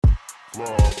Fly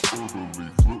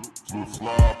orderly, flip, flip,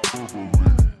 fly orderly.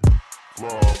 Fly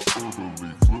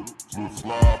orderly, flip, flip,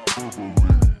 fly orderly.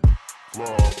 Fly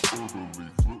orderly,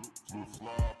 flip, flip,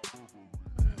 fly orderly.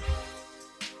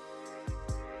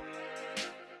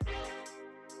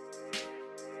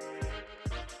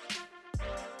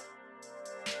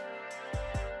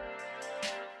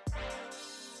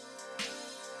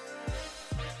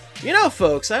 You know,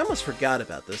 folks, I almost forgot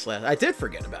about this I did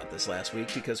forget about this last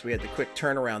week because we had the quick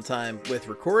turnaround time with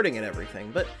recording and everything,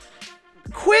 but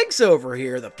Quig's over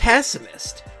here, the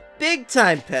pessimist. Big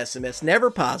time pessimist,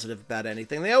 never positive about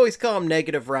anything. They always call him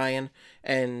Negative Ryan,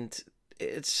 and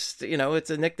it's, you know, it's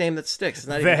a nickname that sticks. It's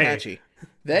not even catchy.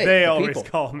 They the always people.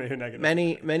 call me a negative.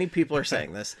 Many people are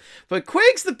saying this. But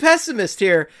Quig's the pessimist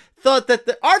here thought that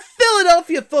our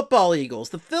Philadelphia football Eagles,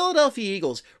 the Philadelphia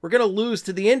Eagles, were going to lose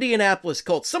to the Indianapolis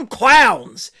Colts. Some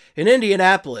clowns in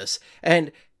Indianapolis.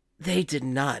 And they did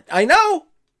not. I know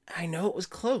it was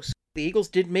close. The Eagles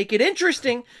did make it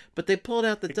interesting, but they pulled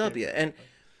out the W. And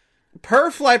per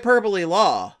Flyperbole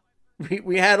law,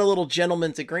 we had a little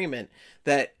gentleman's agreement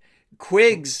that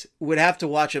Quiggs would have to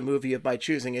watch a movie of my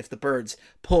choosing if the Birds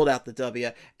pulled out the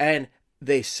W, and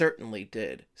they certainly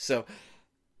did. So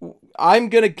I'm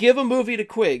going to give a movie to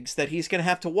Quiggs that he's going to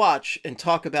have to watch and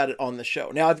talk about it on the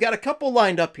show. Now, I've got a couple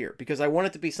lined up here because I want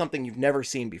it to be something you've never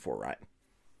seen before, Ryan.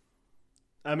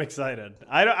 I'm excited.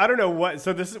 I don't know what.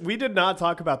 So we did not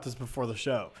talk about this before the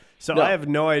show. So No. I have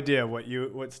no idea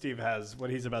what Steve has, what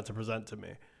he's about to present to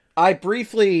me. I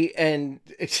briefly, and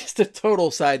it's just a total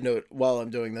side note while I'm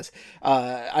doing this,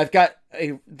 I've got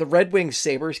the Red Wings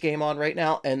Sabres game on right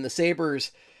now, and the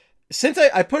Sabres, since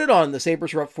I put it on, the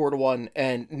Sabres are up 4-1,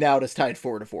 and now it is tied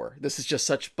 4-4. This is just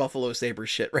such Buffalo Sabres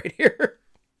shit right here.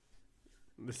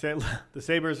 The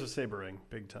Sabres are sabering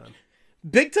big time.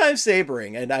 Big time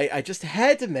sabering, and I just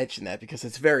had to mention that because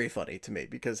it's very funny to me,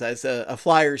 because as a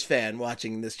Flyers fan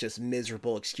watching this just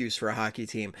miserable excuse for a hockey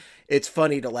team, it's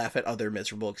funny to laugh at other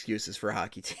miserable excuses for a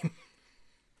hockey team.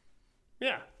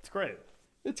 Yeah, it's great.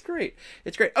 It's great.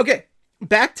 It's great. Okay,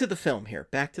 back to the film here.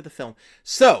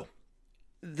 So,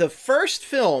 the first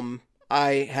film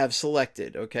I have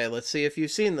selected, okay, let's see if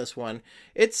you've seen this one.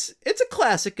 It's a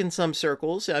classic in some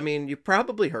circles. I mean, you've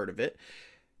probably heard of it.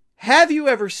 Have you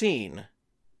ever seen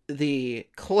the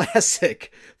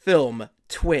classic film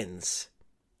Twins?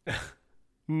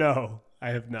 No, I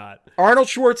have not. Arnold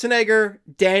Schwarzenegger,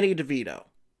 Danny DeVito.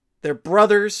 They're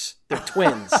brothers. They're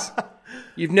twins.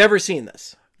 You've never seen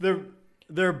this.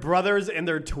 They're brothers and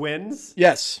they're twins?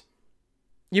 Yes.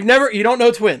 You don't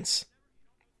know Twins.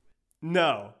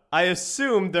 No. I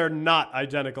assume they're not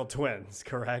identical twins,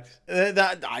 correct?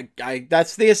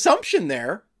 That's the assumption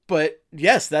there. But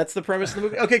yes, that's the premise of the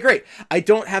movie. Okay, great. I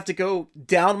don't have to go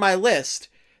down my list.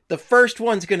 The first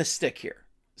one's going to stick here.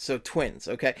 So Twins,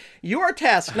 okay? You are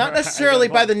tasked, not necessarily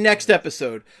by the next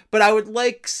episode, but I would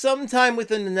like sometime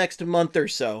within the next month or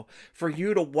so for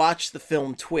you to watch the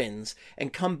film Twins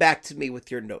and come back to me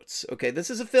with your notes, okay? This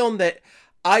is a film that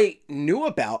I knew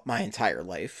about my entire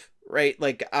life, right?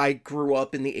 Like, I grew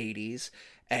up in the 80s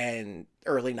and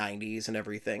early 90s and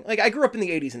everything. Like, I grew up in the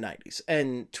 80s and 90s,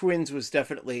 and Twins was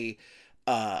definitely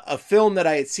a film that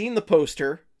I had seen the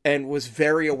poster and was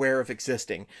very aware of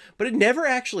existing, but had never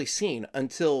actually seen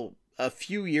until a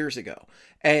few years ago.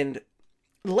 And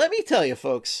let me tell you,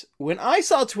 folks, when I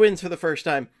saw Twins for the first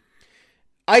time,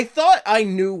 I thought I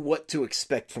knew what to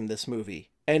expect from this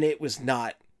movie, and it was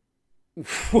not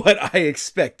what I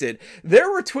expected. There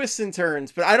were twists and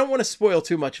turns, but I don't want to spoil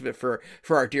too much of it for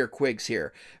our dear Quiggs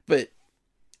here. But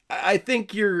I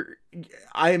think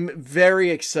I'm very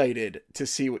excited to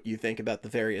see what you think about the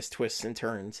various twists and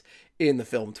turns in the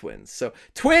film Twins. So,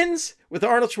 Twins with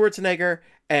Arnold Schwarzenegger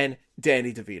and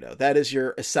Danny DeVito. That is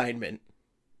your assignment.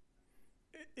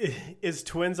 Is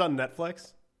Twins on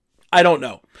Netflix? I don't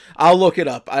know. I'll look it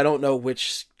up. I don't know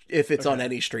if it's on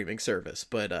any streaming service,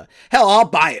 but hell, I'll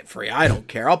buy it for you. I don't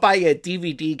care. I'll buy you a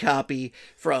DVD copy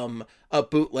from a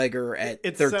bootlegger at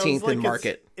 13th and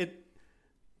Market.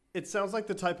 It sounds like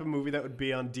the type of movie that would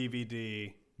be on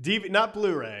DVD, not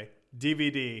Blu-ray,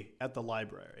 DVD at the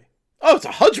library. Oh, it's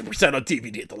 100% on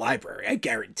DVD at the library. I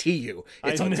guarantee you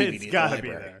it's on DVD it's gotta at the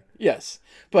library. Be there. Yes,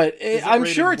 but I'm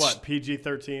sure it's what,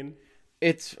 PG-13.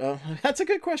 It's that's a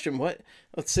good question. What?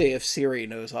 Let's see if Siri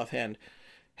knows offhand.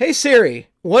 Hey Siri,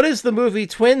 what is the movie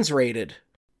Twins rated?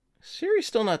 Siri's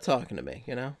still not talking to me.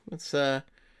 You know, it's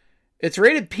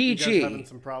rated PG. You guys having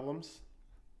some problems?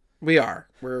 We are.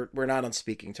 We're not on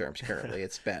speaking terms currently.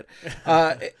 It's bad.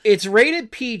 It's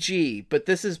rated PG, but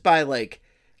this is by like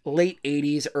late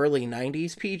 80s, early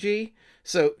 90s PG.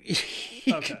 So you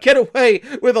could get away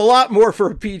with a lot more for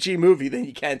a PG movie than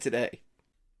you can today.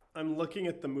 I'm looking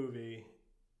at the movie,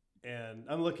 and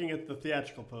I'm looking at the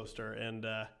theatrical poster, and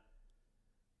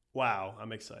wow,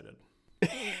 I'm excited.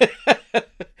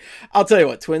 I'll tell you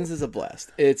what, Twins is a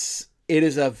blast. It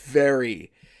is a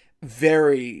very,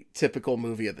 very typical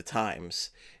movie of the times.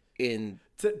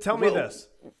 Tell me this: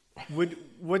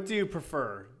 what do you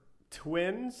prefer,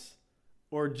 Twins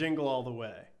or Jingle All the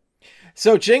Way?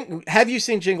 So, have you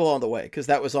seen Jingle All the Way? Because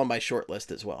that was on my short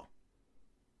list as well.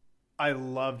 I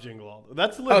love Jingle All the Way.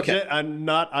 That's legit. Okay. And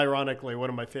not ironically one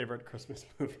of my favorite Christmas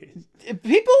movies.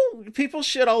 People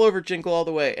shit all over Jingle All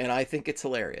the Way, and I think it's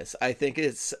hilarious. I think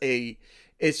it's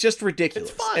just ridiculous.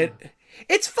 It's fun.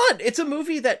 It's fun. It's a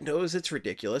movie that knows it's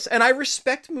ridiculous, and I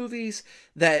respect movies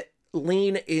that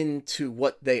lean into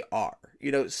what they are.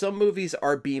 You know, some movies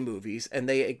are B movies, and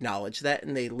they acknowledge that,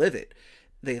 and they live it.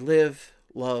 They live,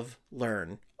 love,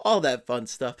 learn, all that fun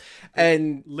stuff.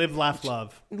 And Live, laugh,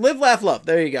 love. Live, laugh, love.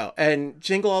 There you go. And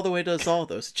Jingle All the Way does all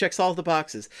those. Checks all the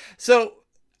boxes. So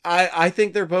I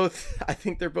think they're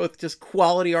both just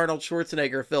quality Arnold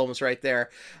Schwarzenegger films right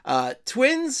there.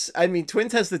 Twins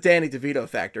has the Danny DeVito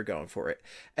factor going for it.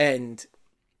 And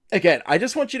again, I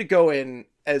just want you to go in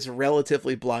as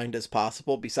relatively blind as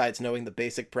possible, besides knowing the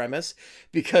basic premise,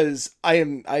 because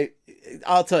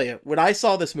I'll tell you, when I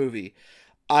saw this movie,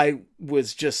 I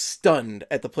was just stunned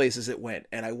at the places it went,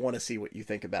 and I want to see what you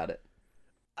think about it.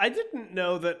 I didn't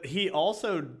know that he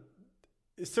also...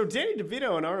 So Danny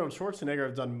DeVito and Arnold Schwarzenegger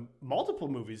have done multiple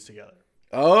movies together.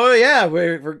 Oh, yeah.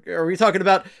 Are we talking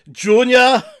about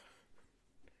Junior?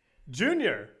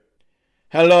 Junior.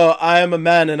 Hello, I am a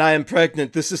man and I am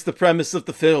pregnant. This is the premise of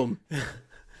the film.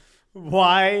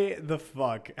 Why the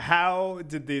fuck? How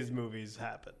did these movies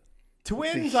happen?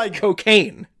 Twins,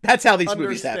 cocaine. That's how these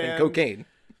movies happen. Understand. Cocaine.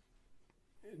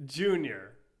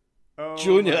 Junior. Oh,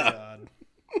 Junior. my God.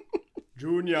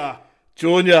 Junior.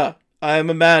 Junior, I am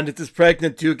a man. It is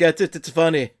pregnant. Do you get it? It's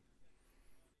funny.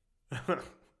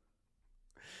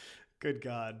 Good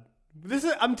God.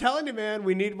 I'm telling you, man,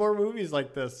 we need more movies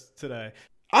like this today.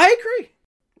 I agree.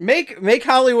 Make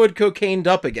Hollywood cocained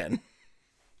up again.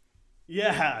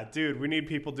 Yeah, dude, we need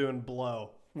people doing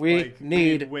blow. We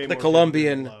need way the more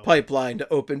Colombian people doing blow. pipeline to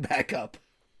open back up.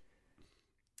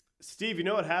 Steve, you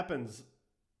know what happens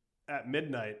at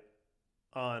midnight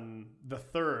on the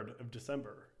 3rd of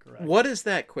December, correct? What is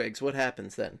that, Quiggs? What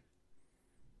happens then?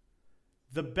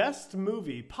 The best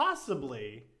movie,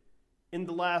 possibly,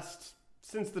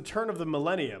 since the turn of the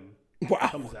millennium,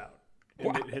 comes out.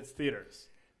 And it hits theaters.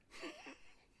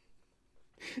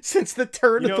 Since the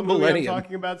turn of the millennium. You know what I'm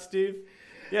talking about, Steve?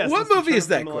 Yes. What movie is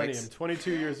that, Quiggs?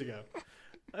 22 years ago.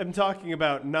 I'm talking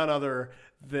about none other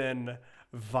than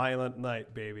Violent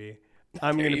Night, baby.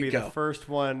 I'm going to be the first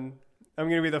one. I'm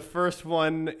going to be the first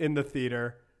one in the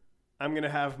theater. I'm going to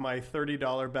have my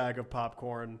 $30 bag of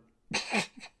popcorn.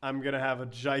 I'm going to have a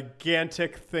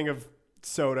gigantic thing of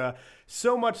soda.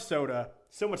 So much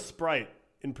Sprite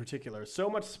in particular.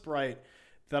 So much Sprite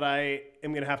that I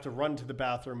am going to have to run to the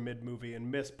bathroom mid-movie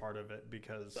and miss part of it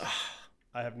because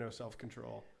I have no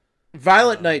self-control.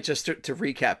 Violent Night, just to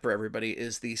recap for everybody,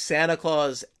 is the Santa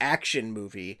Claus action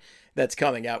movie that's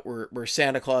coming out where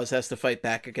Santa Claus has to fight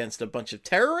back against a bunch of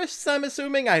terrorists, I'm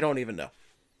assuming? I don't even know.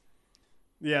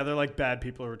 Yeah, they're like bad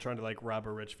people who are trying to like rob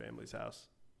a rich family's house.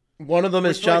 One of them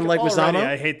is John Leguizamo. Already,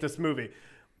 I hate this movie.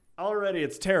 Already,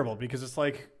 it's terrible because it's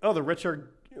like, oh, the rich are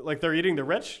like they're eating the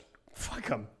rich. Fuck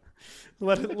them.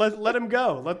 Let them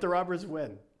go. Let the robbers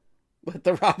win. Let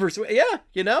the robbers win. Yeah,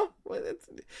 you know,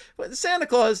 Santa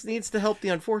Claus needs to help the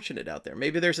unfortunate out there.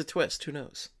 Maybe there's a twist. Who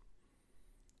knows?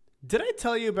 Did I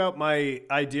tell you about my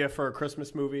idea for a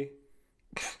Christmas movie?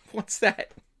 What's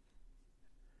that?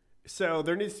 So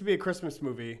there needs to be a Christmas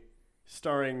movie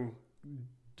starring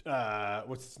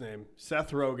what's his name? Seth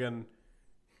Rogen,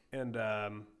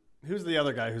 and who's the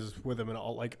other guy who's with him in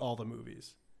all the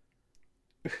movies?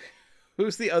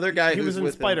 Who's the other guy who who's was in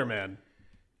with Spider-Man? Him?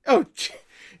 Oh,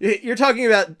 you're talking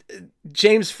about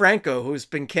James Franco, who's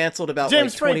been canceled about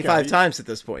 25 times at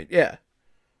this point. Yeah.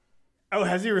 Oh,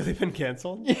 has he really been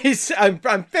canceled?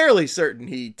 I'm fairly certain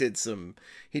he did some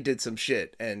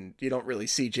shit, and you don't really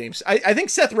see James. I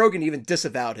think Seth Rogen even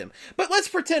disavowed him. But let's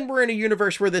pretend we're in a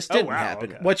universe where this didn't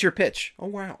happen. Okay. What's your pitch? Oh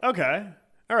wow. Okay.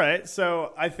 All right.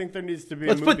 So I think there needs to be.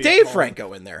 Let's a movie put Dave called...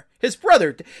 Franco in there. His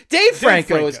brother, Dave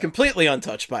Franco, is completely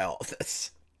untouched by all of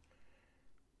this.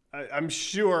 I'm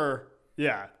sure.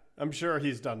 Yeah, I'm sure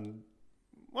he's done.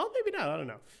 Well, maybe not. I don't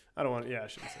know. I don't want. Yeah, I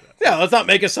shouldn't say that. Yeah, let's not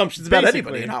make assumptions about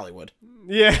anybody in Hollywood.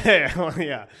 Yeah, well,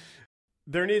 yeah.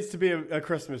 There needs to be a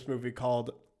Christmas movie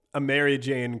called A Mary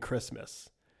Jane Christmas,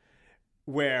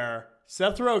 where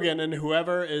Seth Rogen and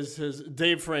whoever is his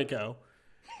Dave Franco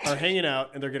are hanging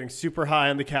out and they're getting super high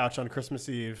on the couch on Christmas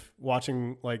Eve,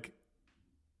 watching like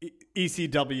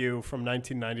ECW from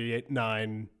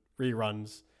 1998-9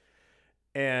 reruns.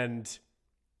 And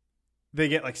they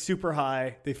get like super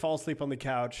high. They fall asleep on the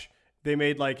couch. They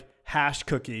made like hash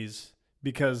cookies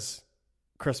because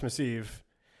Christmas Eve.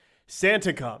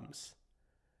 Santa comes,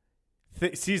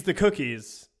 sees the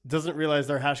cookies, doesn't realize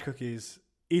they're hash cookies,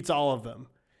 eats all of them.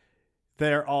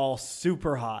 They're all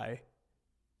super high.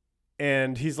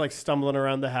 And he's like stumbling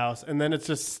around the house. And then it's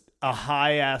just a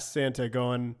high ass Santa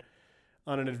going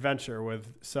on an adventure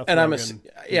with Seth and Rogen.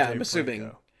 I'm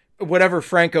assuming whatever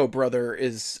Franco brother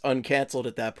is uncanceled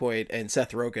at that point, and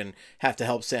Seth Rogen have to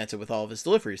help Santa with all of his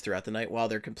deliveries throughout the night while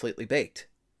they're completely baked.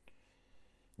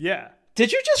 Yeah.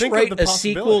 Did you just write a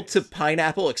sequel to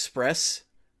Pineapple Express?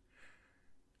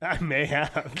 I may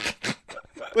have.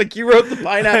 Like you wrote the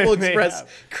Pineapple Express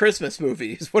Christmas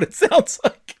movie is what it sounds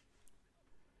like.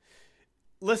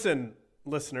 Listen,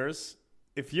 listeners,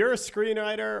 if you're a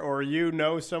screenwriter or you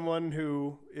know someone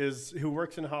who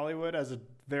works in Hollywood as a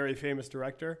very famous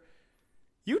director,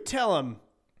 you tell them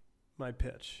my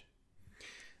pitch.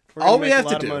 All we have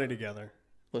to do, money together.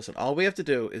 Listen, all we have to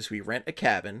do is we rent a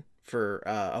cabin for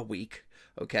a week.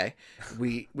 Okay,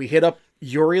 we hit up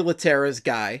Yuri Laterra's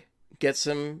guy, get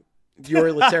some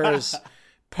Yuri Laterra's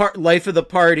life of the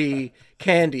party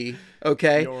candy.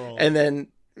 Okay, and then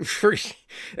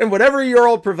and whatever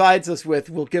Ural provides us with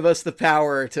will give us the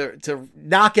power to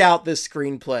knock out this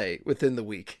screenplay within the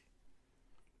week.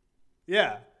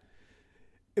 Yeah.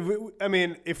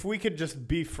 If we could just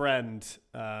befriend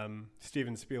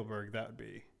Steven Spielberg, that would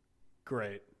be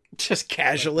great. Just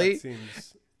casually? That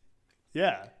seems,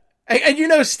 yeah. And you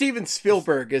know Steven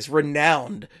Spielberg is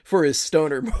renowned for his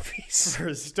stoner movies. For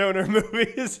his stoner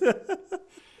movies.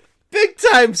 Big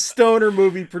time stoner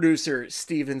movie producer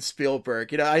Steven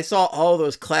Spielberg. You know, I saw all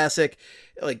those classic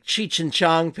like Cheech and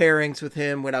Chong pairings with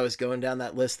him when I was going down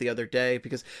that list the other day,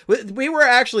 because we were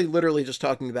actually literally just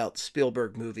talking about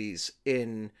Spielberg movies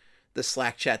in the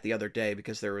Slack chat the other day,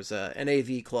 because there was an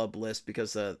AV Club list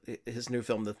because his new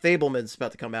film The Fabelmans is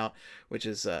about to come out, which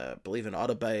is I believe an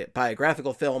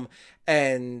autobiographical film,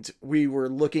 and we were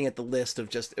looking at the list of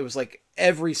just, it was like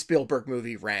every Spielberg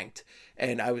movie ranked,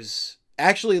 and I was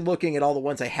actually looking at all the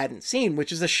ones I hadn't seen,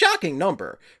 which is a shocking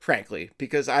number, frankly,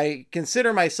 because I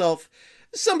consider myself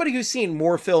somebody who's seen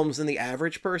more films than the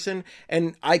average person,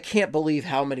 and I can't believe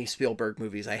how many Spielberg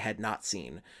movies I had not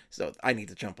seen, so I need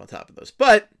to jump on top of those.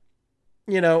 But,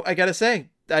 you know, I gotta say,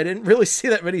 I didn't really see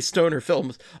that many stoner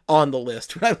films on the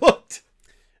list when I looked.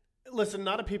 Listen,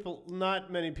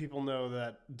 not many people know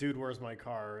that Dude, Where's My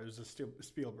Car is a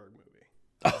Spielberg movie.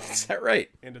 Oh, is that right?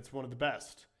 And it's one of the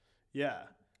best. Yeah.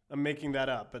 I'm making that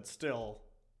up, but still.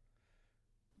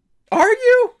 Are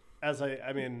you?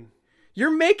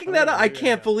 You're making that up? I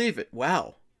can't believe it.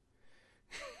 Wow.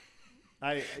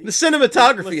 The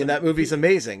cinematography in that movie is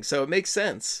amazing, so it makes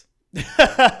sense. It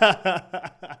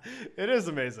is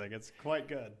amazing. It's quite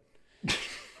good.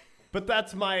 But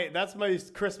that's my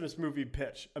Christmas movie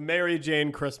pitch. A Mary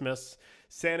Jane Christmas.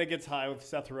 Santa gets high with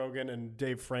Seth Rogen and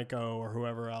Dave Franco or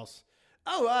whoever else.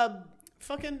 Oh,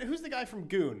 who's the guy from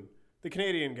Goon? The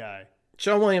Canadian guy.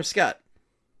 Sean William Scott.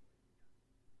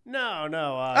 No.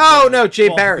 Jay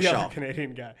Baruchel. The other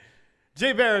Canadian guy.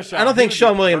 Jay Baruchel. I don't think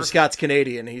Sean William Scott's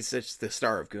Canadian. He's just the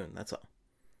star of Goon. That's all.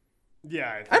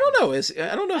 Yeah. I don't know.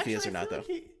 I don't know if he is or not, though.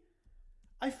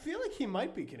 I feel like he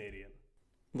might be Canadian.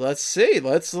 Let's see.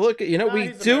 Let's look. We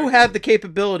do have the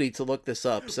capability to look this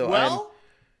up. So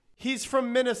he's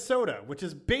from Minnesota, which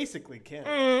is basically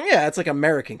Canada. Yeah, it's like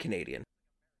American Canadian.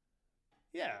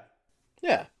 Yeah.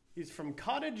 Yeah. He's from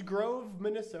Cottage Grove,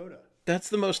 Minnesota. That's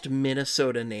the most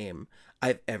Minnesota name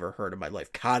I've ever heard in my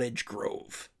life. Cottage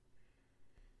Grove.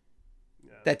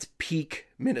 Yeah. That's peak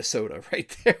Minnesota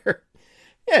right there.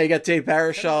 Yeah, you got Dave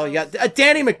Baruchel. You got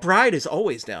Danny McBride is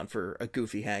always down for a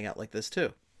goofy hangout like this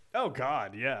too. Oh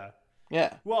God, yeah.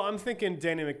 Yeah. Well, I'm thinking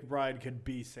Danny McBride could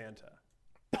be Santa.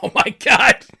 Oh my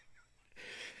God.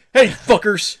 Hey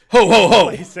fuckers. Ho ho ho.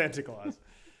 He's Santa Claus.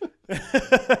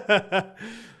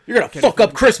 You're going to fuck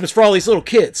up Christmas for all these little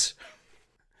kids.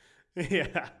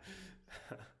 Yeah.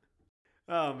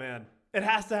 Oh, man. It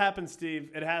has to happen, Steve.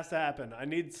 It has to happen. I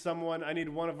need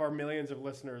one of our millions of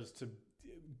listeners to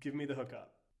give me the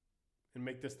hookup and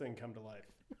make this thing come to life.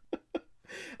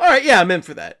 All right. Yeah, I'm in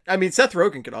for that. Seth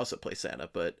Rogen could also play Santa,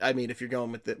 but if you're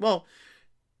going with it, well,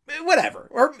 whatever.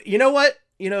 Or you know what?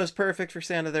 Is perfect for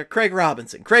Santa there? Craig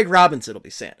Robinson. Craig Robinson will be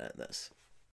Santa in this.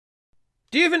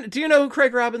 Do you know who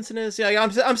Craig Robinson is? Yeah,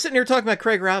 I'm sitting here talking about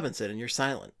Craig Robinson, and you're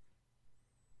silent.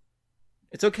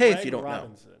 It's okay if you don't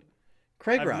know.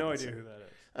 Craig Robinson. I have no idea who that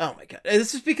is. Oh my god!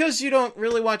 This is because you don't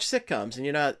really watch sitcoms and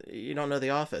you don't know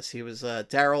The Office. He was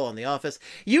Daryl on The Office.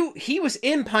 He was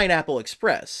in Pineapple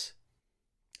Express.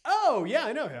 Oh yeah,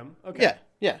 I know him. Okay.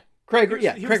 Yeah. Craig.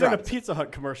 He was in a Pizza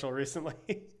Hut commercial recently.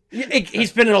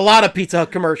 He's been in a lot of Pizza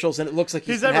Hut commertions, and it looks like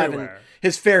he's been everywhere. having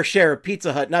his fair share of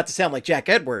Pizza Hut. Not to sound like Jack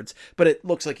Edwards, but it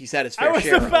looks like he's had his fair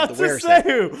share of the wares. I was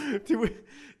about to say,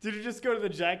 did you just go to the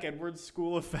Jack Edwards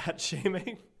School of Fat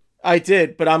Shaming? I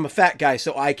did, but I'm a fat guy,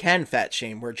 so I can fat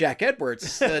shame, where Jack Edwards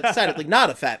is decidedly not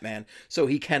a fat man, so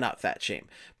he cannot fat shame.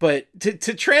 But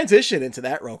to transition into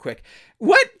that real quick,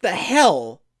 what the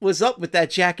hell was up with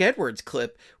that Jack Edwards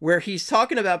clip where he's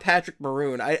talking about Patrick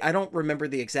Maroon? I don't remember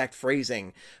the exact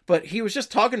phrasing, but he was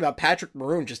just talking about Patrick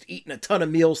Maroon just eating a ton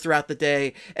of meals throughout the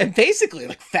day and basically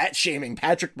like fat shaming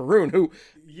Patrick Maroon, who,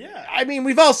 yeah, I mean,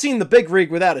 we've all seen the big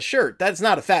rig without a shirt. That's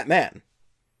not a fat man.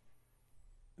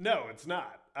 No, it's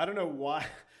not. I don't know why.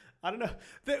 I don't know.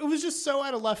 It was just so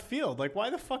out of left field. Like, why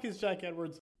the fuck is Jack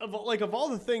Edwards, of all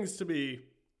the things to be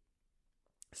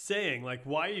saying, like,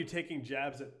 why are you taking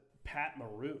jabs at Pat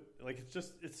Maroon? Like,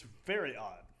 it's very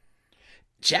odd.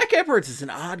 Jack Edwards is an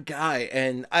odd guy,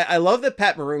 and I love that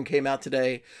Pat Maroon came out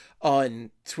today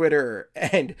on Twitter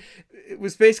and it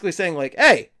was basically saying, like,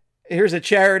 hey, here's a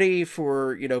charity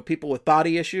for, people with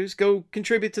body issues. Go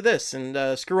contribute to this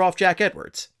and screw off Jack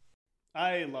Edwards.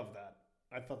 I love that.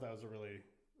 I thought that was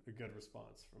a good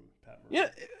response from Pat Maroon.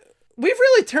 Yeah, we've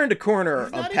really turned a corner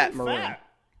on Pat Maroon. Fat.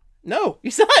 No,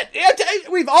 he's not.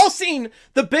 We've all seen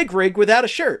the big rig without a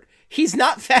shirt. He's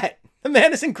not fat. The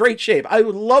man is in great shape. I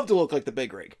would love to look like the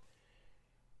big rig.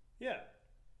 Yeah.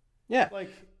 Yeah.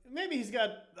 Like, maybe he's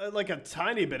got like a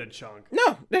tiny bit of chunk.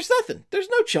 No, there's nothing. There's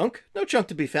no chunk. No chunk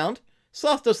to be found.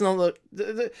 Sloth doesn't love...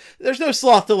 There's no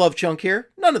sloth to love chunk here.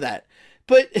 None of that.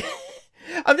 But...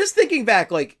 I'm just thinking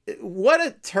back, like, what a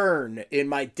turn in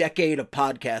my decade of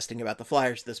podcasting about the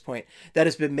Flyers at this point that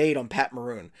has been made on Pat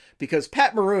Maroon. Because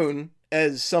Pat Maroon,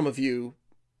 as some of you,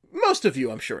 most of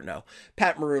you I'm sure know,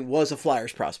 Pat Maroon was a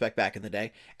Flyers prospect back in the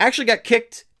day. Actually got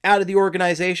kicked out of the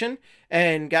organization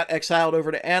and got exiled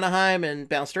over to Anaheim and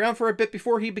bounced around for a bit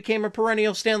before he became a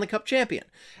perennial Stanley Cup champion.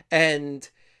 And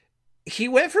he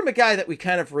went from a guy that we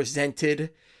kind of resented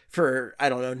for, I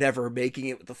don't know, never making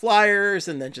it with the Flyers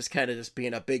and then just kind of just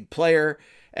being a big player.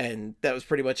 And that was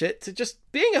pretty much it, to just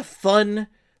being a fun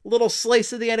little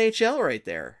slice of the NHL right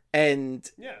there. And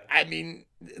yeah, I mean,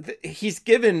 he's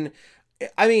given,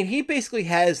 I mean, he basically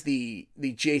has the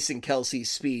Jason Kelce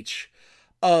speech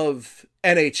of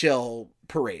NHL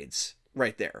parades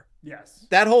right there. Yes.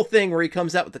 That whole thing where he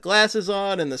comes out with the glasses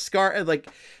on and the scar, like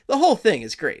the whole thing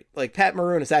is great. Like Pat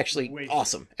Maroon is actually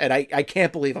awesome. And I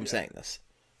can't believe I'm saying this.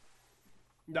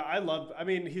 No, I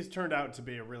mean, he's turned out to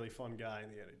be a really fun guy in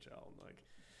the NHL.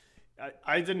 Like,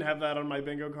 I didn't have that on my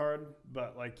bingo card,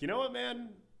 but like, you know what,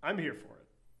 man? I'm here for it.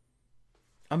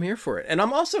 I'm here for it. And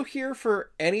I'm also here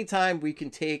for any time we can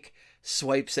take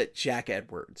swipes at Jack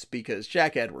Edwards, because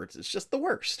Jack Edwards is just the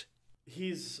worst.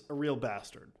 He's a real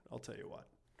bastard. I'll tell you what.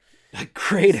 A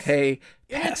grade A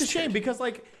bastard. It's a shame because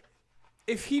like,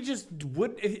 if he just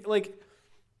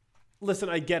listen,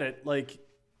 I get it. Like,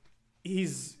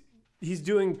 he's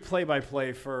doing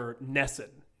play-by-play for NESN.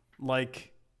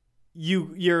 Like,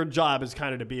 your job is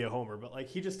kind of to be a homer, but like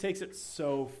he just takes it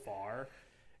so far.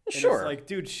 And sure. It's like,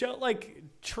 dude,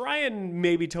 try and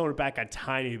maybe tone it back a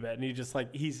tiny bit. And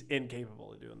he's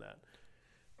incapable of doing that.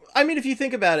 I mean, if you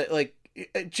think about it, like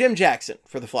Jim Jackson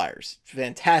for the Flyers,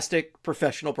 fantastic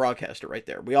professional broadcaster right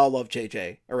there. We all love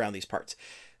JJ around these parts.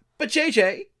 But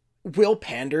JJ will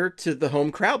pander to the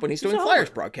home crowd when he's doing Flyers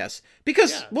broadcasts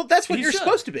because, well, that's what you're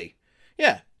supposed to be.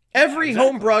 Yeah. Every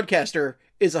home broadcaster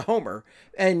is a homer.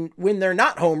 And when they're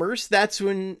not homers, that's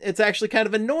when it's actually kind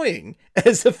of annoying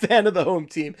as a fan of the home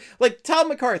team. Like Tom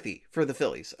McCarthy for the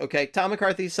Phillies. Okay. Tom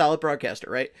McCarthy's a solid broadcaster,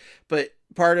 right? But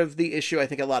part of the issue I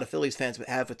think a lot of Phillies fans would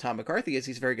have with Tom McCarthy is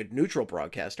he's a very good neutral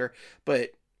broadcaster,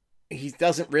 but he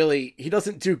doesn't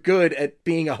do good at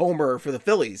being a homer for the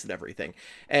Phillies and everything.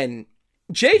 And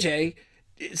JJ,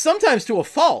 sometimes to a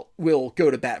fault, will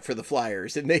go to bat for the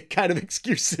Flyers and make kind of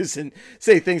excuses and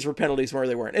say things were penalties where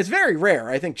they weren't. It's very rare.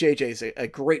 I think JJ's a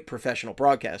great professional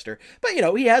broadcaster, but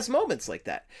he has moments like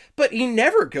that. But he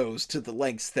never goes to the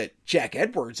lengths that Jack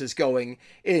Edwards is going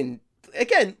in.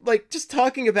 Again, like just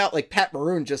talking about like Pat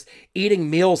Maroon just eating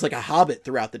meals like a hobbit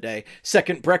throughout the day.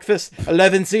 Second breakfast,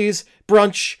 11 C's,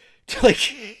 brunch,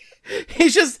 like...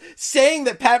 He's just saying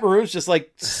that Pat Maroon's just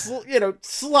like,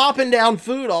 slopping down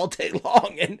food all day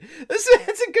long. And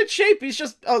it's in good shape. He's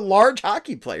just a large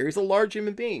hockey player. He's a large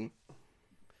human being.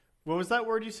 What was that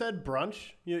word you said?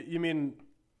 Brunch? You mean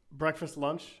breakfast,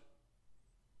 lunch,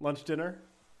 dinner?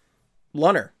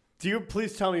 Lunner. Do you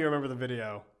please tell me you remember the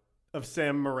video of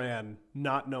Sam Moran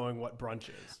not knowing what brunch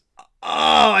is?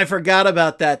 Oh, I forgot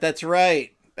about that. That's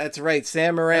right. That's right.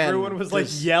 Sam Moran. Everyone was like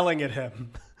yelling at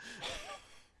him.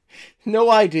 No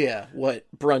idea what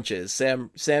brunch is.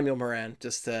 Samuel Moran.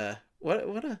 Just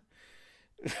what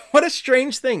a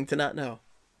strange thing to not know.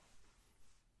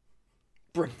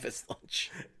 Breakfast, lunch.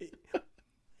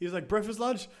 He's like, breakfast,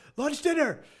 lunch,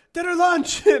 dinner,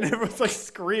 lunch. And everyone's like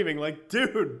screaming, like,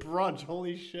 dude, brunch,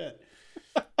 holy shit.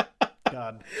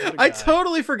 God. I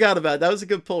totally forgot about it. That was a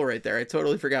good pull right there. I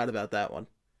totally forgot about that one.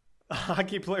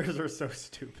 Hockey players are so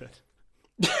stupid.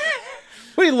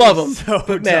 We love them. So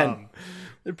but man, dumb.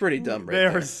 They're pretty dumb right They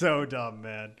there. are so dumb,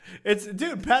 man.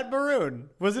 Dude, Pat Maroon.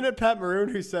 Wasn't it Pat Maroon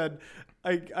who said,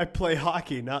 I play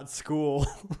hockey, not school?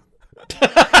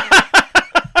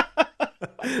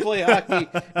 Play hockey,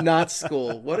 not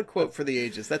school. What a quote for the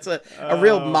ages. That's a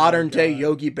real modern day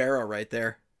Yogi Berra right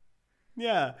there.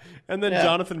 Yeah. And then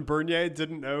Jonathan Bernier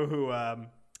didn't know who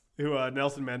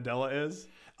Nelson Mandela is.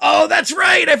 Oh, that's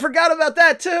right. I forgot about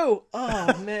that too.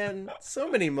 Oh man, so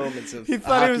many moments of he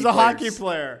thought he was a hockey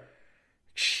player.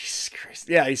 Jesus Christ.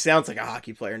 Yeah, he sounds like a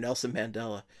hockey player, Nelson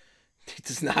Mandela. He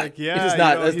does not. Like, yeah, he does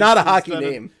not. It's not a hockey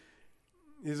name.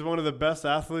 He's one of the best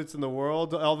athletes in the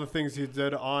world. All the things he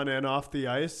did on and off the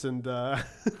ice, and and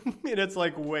it's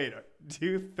like, wait, do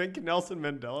you think Nelson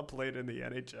Mandela played in the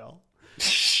NHL?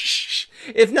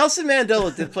 If Nelson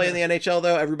Mandela did play in the NHL,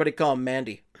 though, everybody call him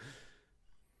Mandy.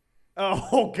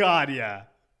 Oh God, yeah.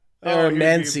 Or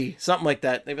Mancy, something like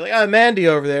that. They'd be like, Mandy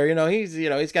over there.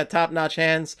 He's got top-notch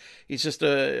hands. He's just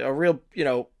a real,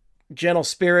 gentle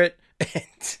spirit,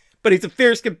 but he's a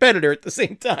fierce competitor at the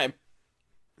same time.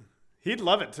 He'd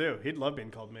love it too. He'd love being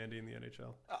called Mandy in the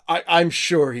NHL. I'm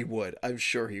sure he would. I was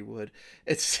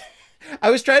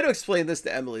trying to explain this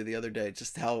to Emily the other day,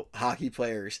 just how hockey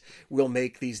players will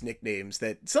make these nicknames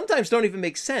that sometimes don't even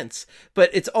make sense, but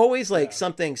it's always like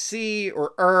something C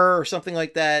or something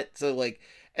like that. So like,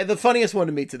 and the funniest one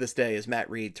to me to this day is Matt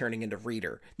Reed turning into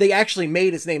Reeder. They actually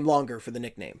made his name longer for the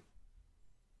nickname.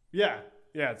 Yeah,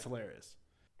 it's hilarious.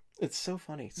 It's so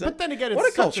funny. But then again, what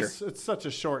a culture. It's such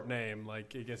a short name.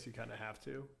 Like, I guess you kind of have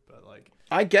to. But like,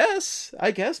 I guess.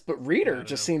 But Reeder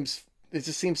just seems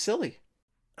silly.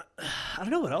 I don't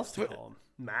know what else to call him.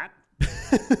 Matt.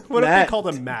 What if they called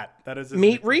him Matt? That is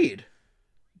Meat Reed.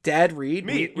 Dad Reed.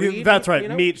 Meat Reed. That's right.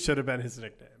 Meat should have been his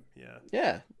nickname. Yeah.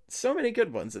 Yeah. So many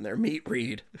good ones in there. Meat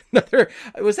Reed.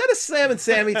 Was that a Sam and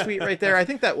Sammy tweet right there? I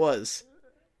think that was.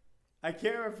 I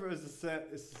can't remember if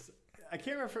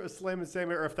it was Slam and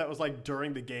Sammy or if that was like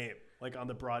during the game, like on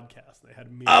the broadcast. They had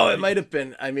Meat. Oh, it might have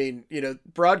been. I mean,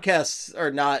 broadcasts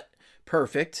are not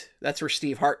perfect. That's where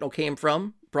Steve Hartnell came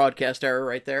from. Broadcast error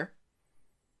right there.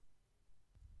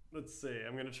 Let's see.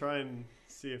 I'm gonna try and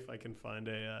see if I can find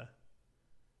a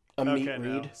Meat Reed.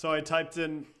 No. So I typed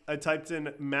in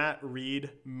Matt Reed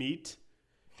meat,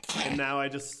 and now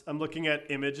I'm looking at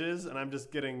images and I'm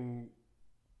just getting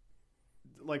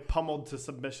like pummeled to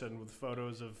submission with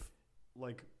photos of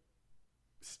like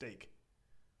steak.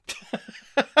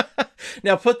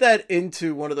 Now put that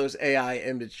into one of those AI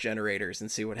image generators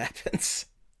and see what happens.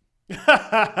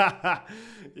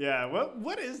 Yeah,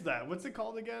 what is that? What's it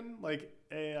called again? Like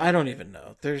AI? I don't even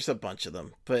know. There's a bunch of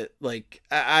them, but like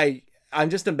I'm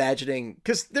just imagining,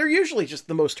 because they're usually just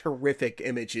the most horrific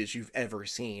images you've ever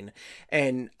seen,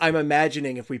 and I'm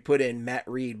imagining if we put in Matt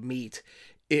Reed meat,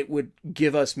 it would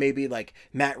give us maybe like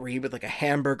Matt Reed with like a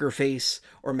hamburger face,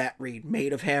 or Matt Reed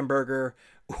made of hamburger,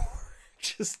 or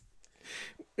just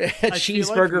a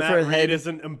cheeseburger like for a Matt head. Reed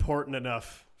isn't important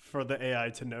enough for the AI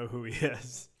to know who he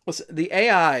is. Listen, the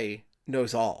AI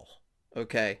knows all,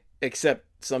 okay? Except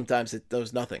sometimes it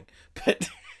knows nothing. But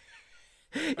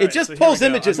it just pulls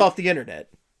images off the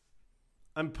internet.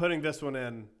 I'm putting this one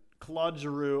in. Claude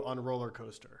Giroux on roller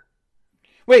coaster.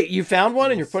 Wait, you found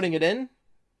one and you're putting it in?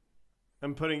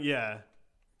 Yeah.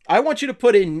 I want you to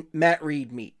put in Matt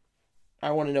Reed meat.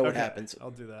 I want to know what happens. I'll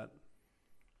do that.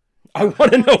 I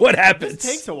want to know what happens. It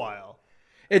takes a while.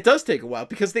 It does take a while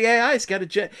because the AI's got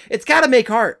to... It's got to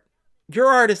make art. Your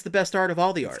art is the best art of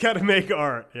all the art. It's got to make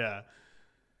art, yeah.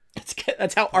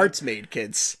 That's how art's made,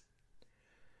 kids.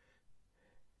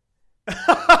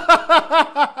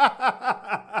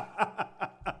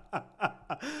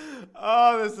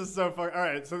 Oh, this is so fun. All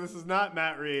right, so this is not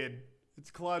Matt Reed. It's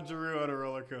Claude Giroux on a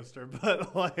roller coaster,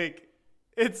 but like,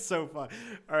 it's so fun.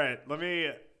 All right, I'm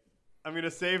going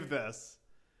to save this,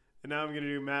 and now I'm going to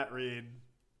do Matt Reed.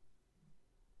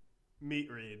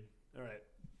 Meat Reed. All right.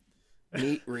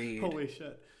 Meat Reed. Holy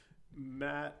shit.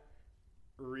 Matt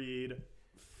Reed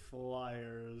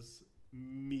Flyers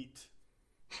meat.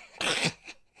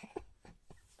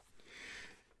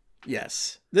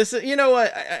 Yes. This, you know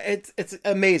what? It's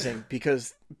amazing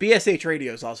because BSH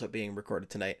Radio is also being recorded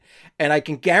tonight. And I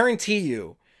can guarantee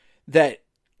you that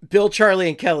Bill, Charlie,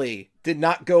 and Kelly did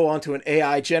not go onto an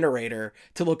AI generator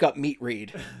to look up Meat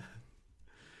Read.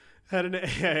 Had an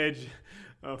AI.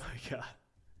 Oh my God.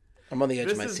 I'm on the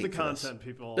edge of my This is seat. the content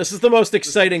people. This is the most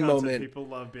exciting moment people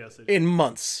love BSH. in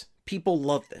months. People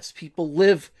love this. People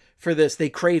live for this. They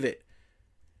crave it.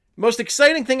 Most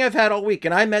exciting thing I've had all week,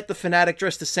 and I met the fanatic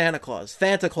dressed as Santa Claus.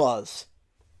 Fanta Claus.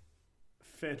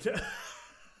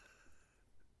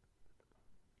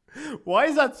 Why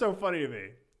is that so funny to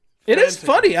me? It is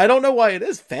funny. I don't know why it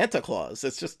is Fanta Claus.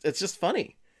 It's just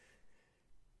funny.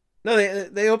 No,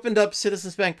 they opened up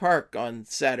Citizens Bank Park on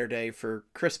Saturday for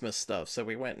Christmas stuff, so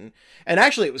we went and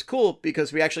actually it was cool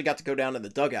because we actually got to go down to the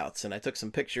dugouts, and I took some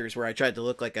pictures where I tried to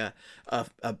look like a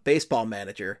baseball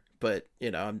manager, but you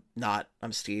know I'm not.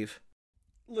 I'm Steve.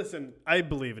 Listen, I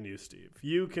believe in you, Steve.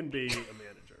 You can be a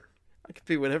manager. I could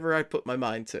be whatever I put my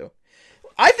mind to.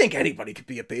 I think anybody could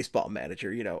be a baseball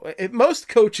manager. You know, most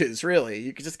coaches really,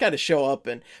 you could just kind of show up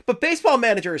but baseball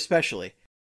manager especially.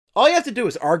 All you have to do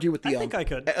is argue with the ump. I think I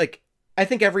could. Like, I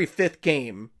think every fifth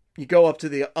game, you go up to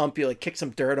the ump, you like kick some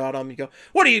dirt on him. You go,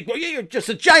 "What are you? You're just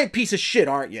a giant piece of shit,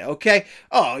 aren't you? Okay?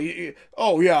 Oh,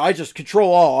 yeah, I just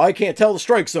control all. I can't tell the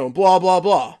strike zone. Blah blah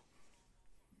blah."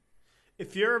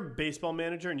 If you're a baseball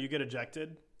manager and you get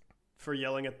ejected for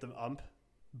yelling at the ump,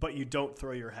 but you don't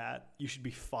throw your hat, you should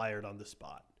be fired on the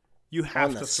spot. You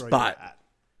have to throw your hat.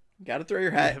 Got to throw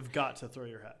your hat. You have got to throw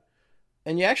your hat.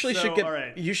 And you actually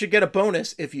you should get a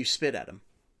bonus if you spit at him.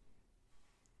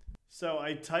 So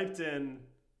I typed in,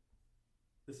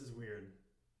 this is weird.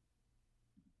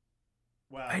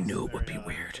 Wow. I knew it would be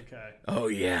weird. Okay. Oh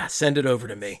yeah, send it over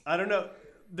to me. I don't know.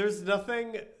 There's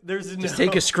nothing. Just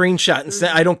take a screenshot and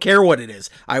send. I don't care what it is.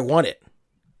 I want it.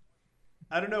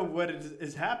 I don't know what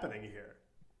is happening here.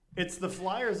 It's the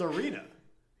Flyers arena,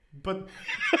 but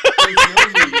there's no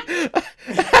meat.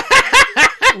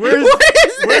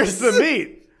 Where's the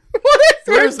meat?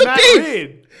 Where's the Matt beef?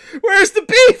 Reed? Where's the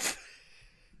beef?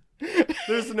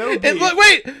 There's no beef.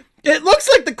 Wait, it looks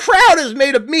like the crowd is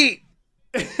made of meat.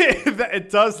 It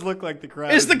does look like the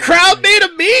crowd. Is the crowd made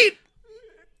of meat?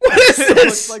 What is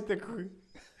this?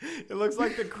 It looks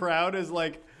like the crowd is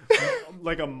like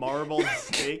a marbled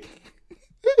steak.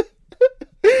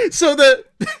 So the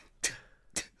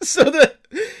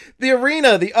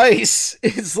arena, the ice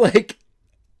is like,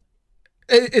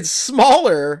 it's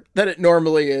smaller than it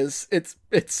normally is. It's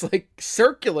like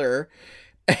circular,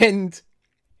 and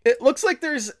it looks like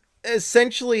there's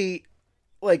essentially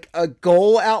like a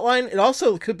goal outline. It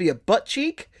also could be a butt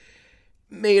cheek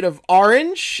made of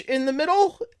orange in the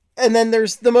middle, and then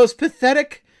there's the most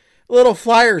pathetic little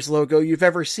Flyers logo you've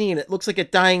ever seen. It looks like a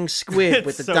dying squid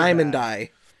with a diamond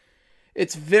eye.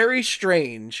 It's very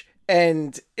strange,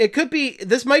 and it could be,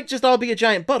 this might just all be a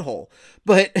giant butthole,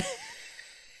 but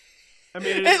I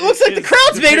mean, it looks like the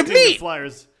crowd's made of meat.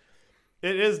 Flyers.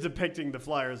 It is depicting the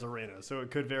Flyers arena, so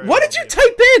it could very. What did you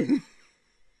type in?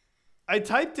 I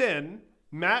typed in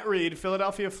Matt Reed,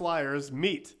 Philadelphia Flyers,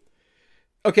 meat.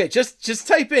 Okay, just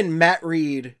type in Matt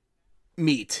Reed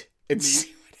meat. It's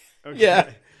okay. Yeah.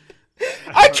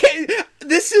 I can't.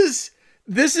 This is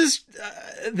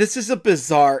a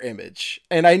bizarre image,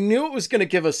 and I knew it was going to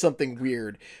give us something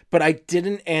weird, but I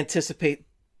didn't anticipate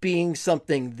being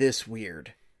something this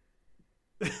weird.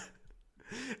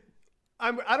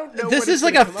 I don't know. This is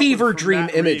like a fever dream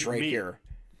image right here.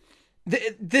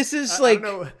 This is like.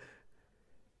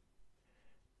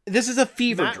 This is a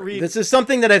fever dream. This is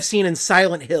something that I've seen in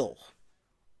Silent Hill.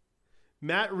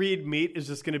 Matt Reed meat is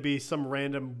just going to be some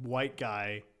random white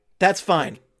guy. That's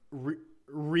fine.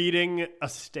 Reading a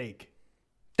steak.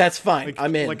 That's fine.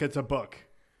 I'm in. Like it's a book.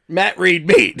 Matt Reed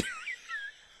meat.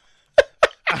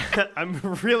 I'm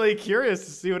really curious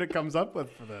to see what it comes up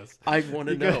with for this. I want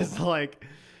to know.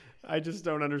 I just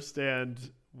don't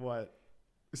understand what.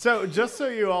 So just so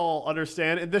you all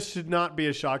understand, and this should not be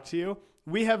a shock to you,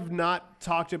 we have not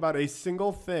talked about a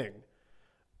single thing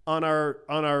on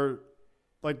our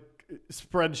like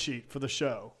spreadsheet for the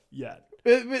show yet.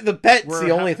 The bet's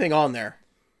the only thing on there.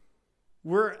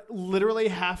 We're literally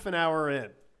half an hour in,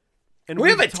 and we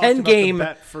have a 10-game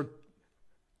bet for.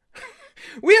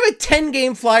 We have a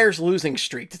 10-game Flyers losing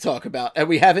streak to talk about, and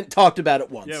we haven't talked about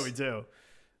it once. Yeah, we do.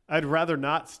 I'd rather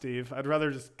not, Steve. I'd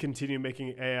rather just continue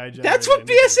making AI generated. That's what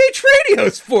BSH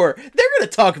Radio's for. They're going to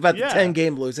talk about the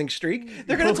 10-game losing streak.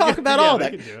 They're going to talk about all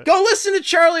that. Go listen to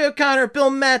Charlie O'Connor, Bill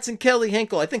Matz, and Kelly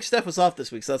Hinkle. I think Steph was off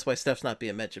this week, so that's why Steph's not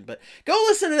being mentioned. But go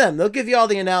listen to them. They'll give you all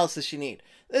the analysis you need.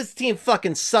 This team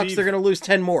fucking sucks. Steve, they're going to lose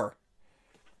 10 more.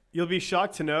 You'll be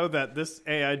shocked to know that this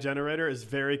AI generator is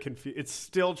very confused. It's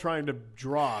still trying to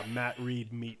draw Matt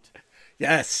Reed meat.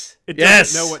 Yes. It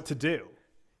doesn't know what to do.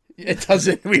 It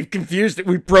doesn't. We've confused it.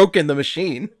 We've broken the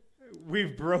machine.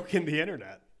 We've broken the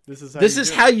internet. This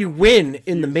is how you win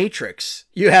in the Matrix.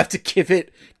 You have to give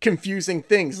it confusing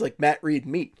things like Matt Reed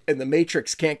meat, and the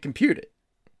Matrix can't compute it.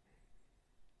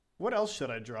 What else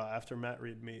should I draw after Matt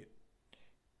Reed meat?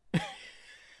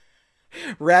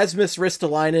 Rasmus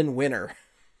Ristolainen winner.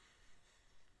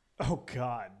 Oh,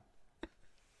 God.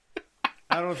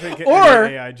 I don't think or,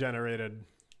 any AI generated.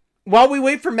 While we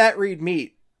wait for Matt Reed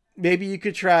meat, maybe you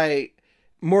could try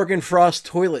Morgan Frost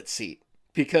toilet seat,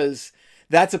 because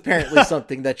that's apparently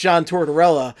something that John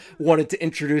Tortorella wanted to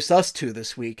introduce us to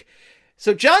this week.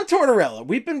 So John Tortorella,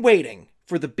 we've been waiting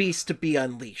for the beast to be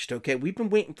unleashed, okay? We've been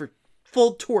waiting for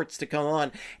full Torts to come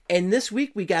on, and this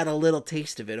week we got a little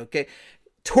taste of it, okay?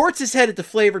 Torts is headed to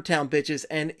Flavortown, bitches,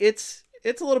 and it's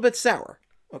a little bit sour,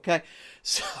 okay?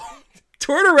 So,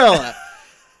 Tortorella,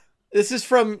 this is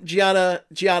from Gianna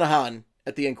Hahn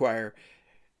at the Inquirer,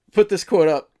 put this quote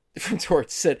up from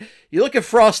Torts, said, "You look at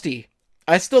Frosty,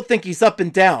 I still think he's up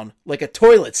and down, like a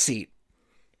toilet seat."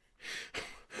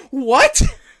 What?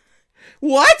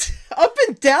 What? Up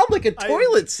and down like a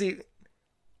toilet seat?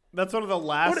 That's one of the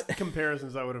last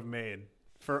comparisons I would have made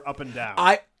for up and down.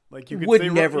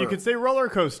 You could say roller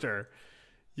coaster.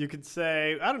 You could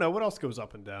say, I don't know, what else goes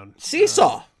up and down?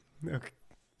 Seesaw. Okay.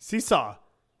 Seesaw,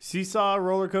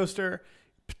 roller coaster.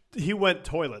 He went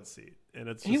toilet seat. And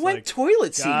it's just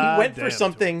toilet seat. He went for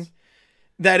something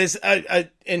that is a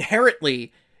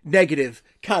inherently negative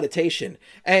connotation.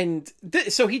 And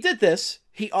so he did this.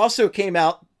 He also came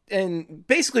out and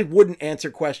basically wouldn't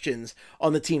answer questions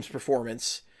on the team's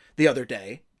performance the other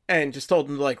day, and just told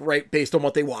them to write based on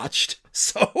what they watched.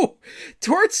 So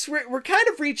Torts, we're kind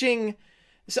of reaching.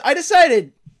 So I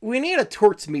decided we need a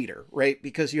Torts meter, right?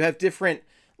 Because you have different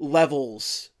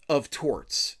levels of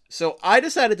Torts. So I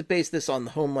decided to base this on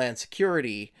the Homeland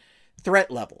Security threat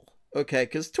level. Okay,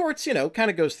 because Torts, kind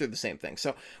of goes through the same thing.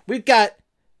 So we've got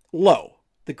low,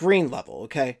 the green level,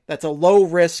 okay? That's a low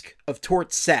risk of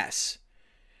Torts sass.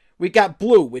 We got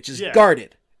blue, which is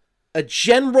guarded. A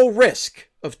general risk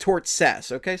of Torts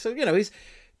sass, okay? So,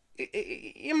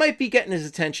 you might be getting his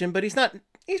attention, but he's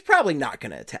probably not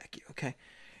going to attack you, okay?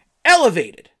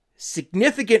 Elevated,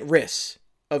 significant risks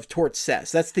of Torts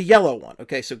sass. That's the yellow one,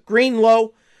 okay? So green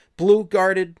low, blue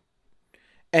guarded,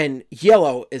 and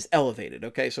yellow is elevated,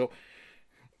 okay? So,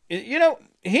 he's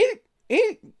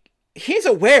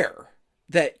aware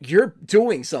that you're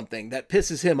doing something that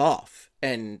pisses him off,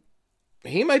 and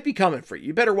he might be coming for you.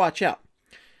 You better watch out.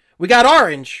 We got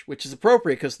orange, which is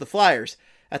appropriate because the Flyers.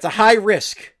 That's a high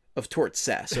risk of Torts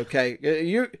sass, okay?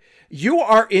 You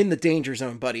are in the danger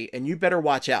zone, buddy, and you better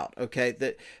watch out,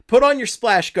 okay? Put on your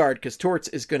splash guard because Torts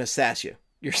is going to sass you.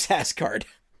 Your sass card.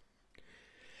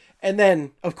 And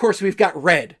then, of course, we've got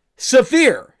red.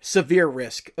 Severe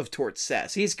risk of Torts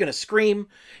sass. He's going to scream.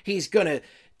 He's going to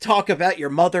talk about your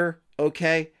mother,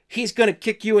 okay? He's going to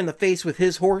kick you in the face with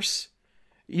his horse.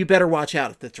 You better watch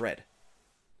out if that's red.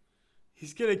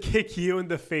 He's going to kick you in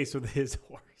the face with his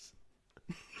horse.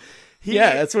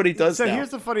 That's what he does now. So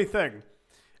here's the funny thing.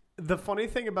 The funny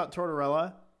thing about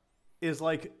Tortorella is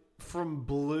from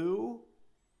blue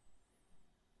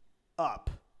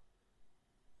up.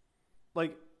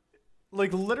 Like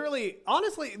literally,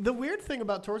 honestly, the weird thing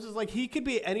about Torts is he could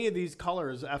be any of these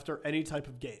colors after any type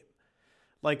of game.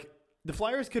 The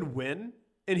Flyers could win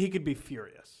and he could be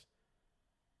furious.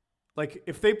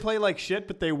 If they play like shit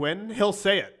but they win, he'll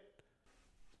say it.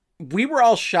 We were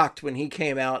all shocked when he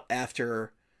came out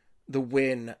after the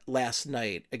win last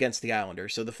night against the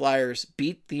Islanders. So the Flyers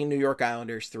beat the New York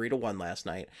Islanders 3-1 last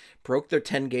night, broke their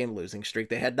 10-game losing streak.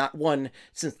 They had not won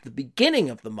since the beginning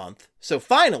of the month. So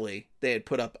finally, they had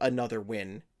put up another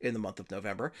win in the month of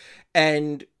November.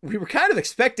 And we were kind of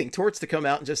expecting Torts to come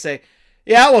out and just say,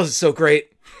 yeah, it wasn't so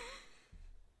great.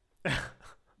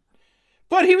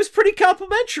 But he was pretty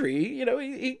complimentary.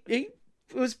 He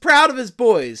was proud of his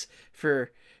boys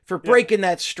for breaking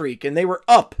that streak, and they were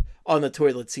up on the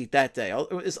toilet seat that day.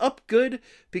 Is up good?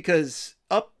 Because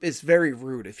up is very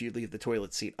rude if you leave the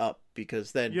toilet seat up,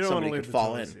 because then somebody could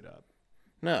fall in.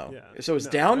 No. Yeah. So is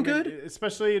down good?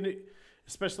 Especially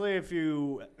if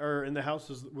you are in the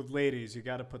houses with ladies, you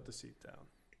got to put the seat down.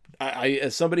 I,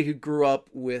 as somebody who grew up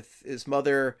with his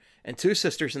mother and two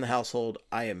sisters in the household,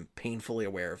 I am painfully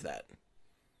aware of that.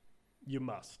 You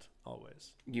must,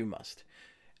 always. You must.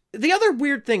 The other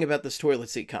weird thing about this toilet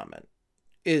seat comment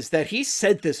is that he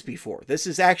said this before. This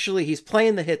is actually, he's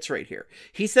playing the hits right here.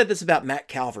 He said this about Matt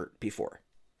Calvert before.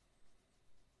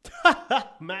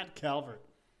 Matt Calvert.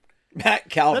 Matt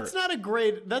Calvert.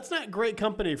 That's not great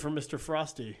company for Mr.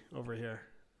 Frosty over here.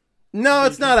 No,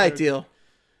 it's not ideal.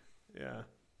 Yeah.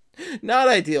 Not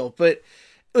ideal, but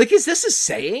like, is this a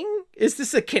saying? Is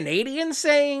this a Canadian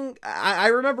saying? I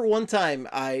remember one time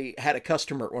I had a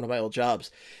customer at one of my old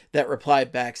jobs that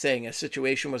replied back saying a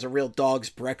situation was a real dog's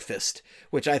breakfast,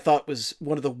 which I thought was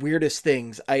one of the weirdest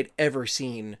things I'd ever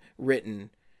seen written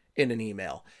in an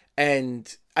email.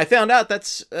 And I found out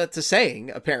that's a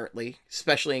saying, apparently,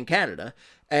 especially in Canada.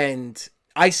 And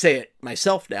I say it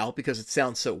myself now because it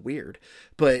sounds so weird.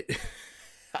 But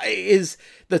is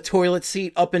the toilet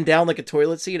seat up and down like a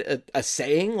toilet seat a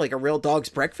saying, like a real dog's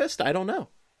breakfast? I don't know.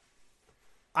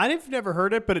 I've never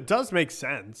heard it, but it does make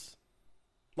sense.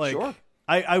 Like, sure.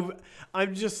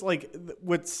 I'm just like,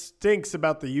 what stinks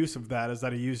about the use of that is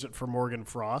that he used it for Morgan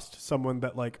Frost, someone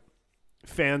that like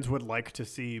fans would like to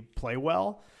see play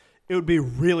well. It would be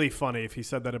really funny if he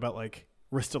said that about like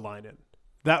Ristolainen.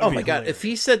 That would be God! hilarious. If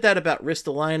he said that about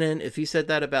Ristolainen, if he said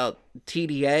that about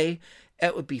TDA,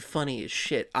 it would be funny as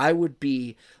shit. I would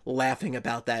be laughing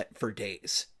about that for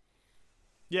days.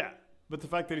 Yeah, but the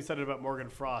fact that he said it about Morgan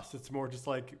Frost, it's more just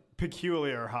like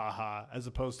peculiar haha as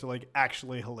opposed to like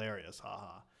actually hilarious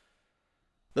haha.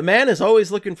 The man is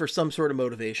always looking for some sort of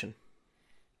motivation.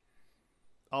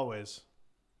 Always.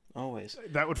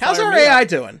 That would. How's our AI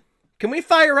doing? Can we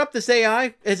fire up this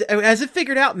AI? Has it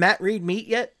figured out Matt Reed meat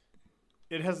yet?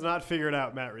 It has not figured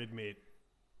out Matt Reed meat.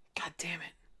 God damn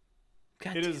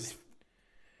it. It is.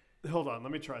 Hold on,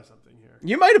 let me try something here.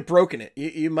 You might have broken it.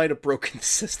 You might have broken the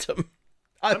system.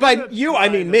 By you, I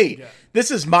mean me. Again.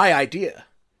 This is my idea.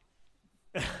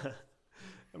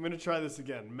 I'm going to try this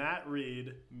again. Matt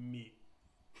Reed meat.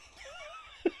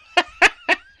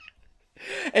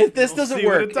 If this doesn't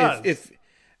work, does.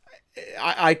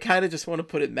 I kind of just want to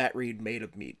put it Matt Reed made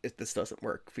of meat if this doesn't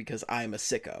work, because I'm a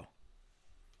sicko.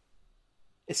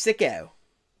 A sicko.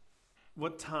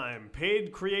 What time?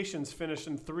 Paid creations finish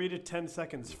in 3 to 10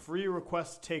 seconds. Free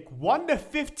requests take 1 to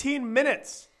 15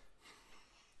 minutes.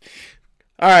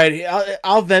 All right,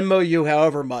 I'll Venmo you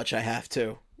however much I have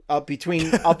to. I'll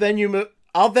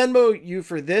Venmo you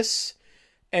for this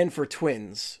and for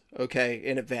Twins, okay,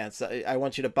 in advance. I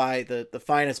want you to buy the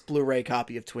finest Blu-ray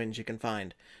copy of Twins you can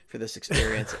find for this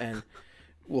experience, and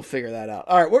we'll figure that out.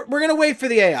 All right, we're going to wait for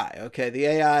the AI, okay? The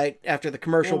AI, after the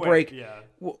commercial break,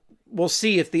 we'll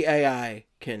see if the AI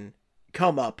can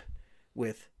come up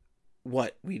with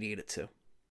what we need it to.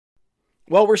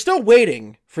 Well, we're still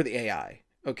waiting for the AI,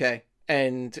 okay?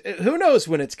 And who knows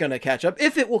when it's going to catch up.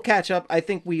 If it will catch up, I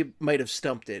think we might have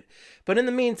stumped it. But in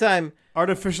the meantime...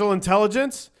 Artificial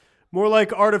intelligence? More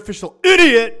like artificial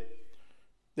idiot!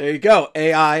 There you go.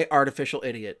 AI, artificial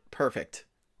idiot. Perfect.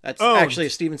 That's actually a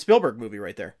Steven Spielberg movie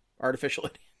right there. Artificial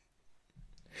idiot.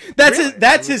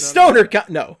 That's his stoner...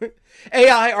 No.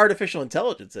 AI, artificial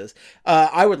intelligence is.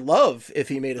 I would love if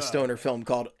he made a stoner film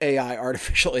called AI,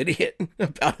 artificial idiot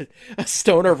about a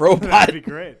stoner robot. That'd be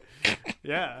great.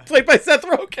 Yeah. Played by Seth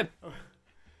Rogen.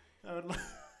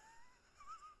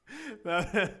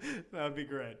 That would be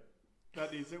great.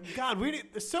 God,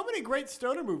 there's so many great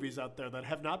stoner movies out there that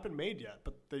have not been made yet,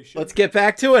 but they should. Let's get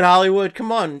back to it, Hollywood.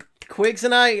 Come on. Quiggs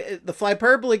and I, the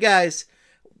Flyperbole guys,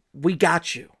 we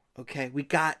got you, okay? We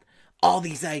got all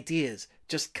these ideas.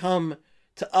 Just come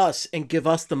to us and give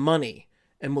us the money,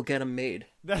 and we'll get them made.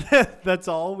 That's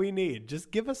all we need.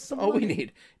 Just give us some money. All we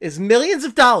need is millions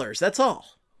of dollars. That's all.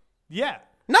 Yeah.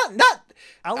 Not.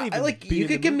 I'll even you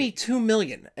could give me $2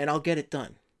 million, and I'll get it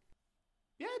done.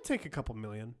 Yeah, I'd take a couple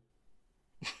million.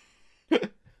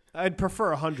 I'd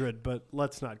prefer 100, but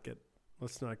let's not get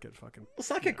fucking. Let's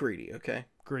not get greedy, okay?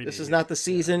 Greedy. This is not the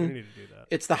season. Yeah, we need to do that.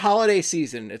 It's the holiday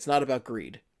season. It's not about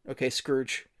greed, okay,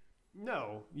 Scrooge?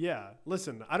 No. Yeah.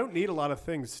 Listen, I don't need a lot of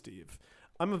things, Steve.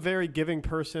 I'm a very giving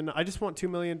person. I just want $2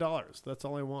 million. That's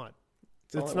all I want.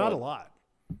 It's not a lot.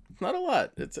 It's not a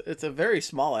lot. It's a very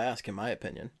small ask, in my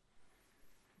opinion.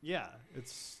 Yeah.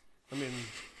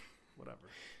 Whatever.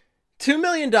 $2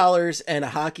 million and a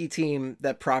hockey team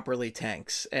that properly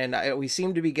tanks. And we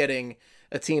seem to be getting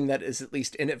a team that is at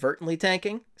least inadvertently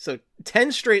tanking. So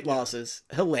 10 straight losses.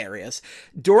 Hilarious.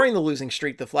 During the losing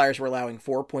streak, the Flyers were allowing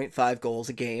 4.5 goals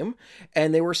a game,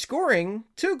 and they were scoring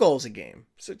 2 goals a game.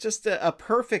 So just a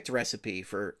perfect recipe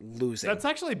for losing. That's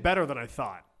actually better than I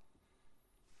thought.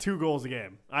 2 goals a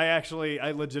game.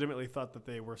 I legitimately thought that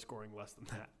they were scoring less than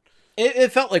that.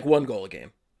 It felt like 1 goal a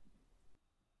game.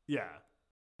 Yeah.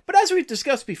 But as we've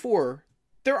discussed before,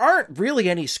 there aren't really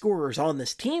any scorers on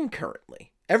this team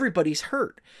currently. Everybody's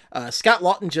hurt. Scott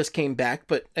Lawton just came back,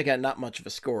 but again, not much of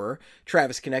a scorer.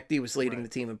 Travis Konecny was leading the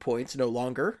team in points, no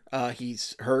longer.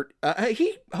 He's hurt.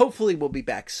 He hopefully will be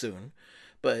back soon,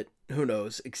 but who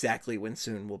knows exactly when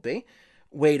soon will be.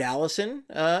 Wade Allison,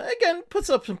 again, puts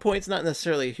up some points, not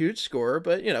necessarily a huge scorer,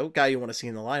 but, guy you want to see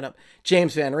in the lineup.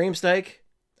 James Van Riemsdyk,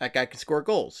 that guy can score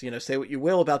goals. Say what you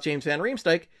will about James Van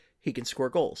Riemsdyk, he can score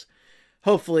goals.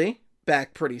 Hopefully,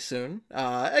 back pretty soon.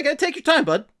 Again, take your time,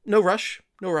 bud. No rush.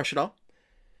 No rush at all.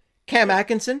 Cam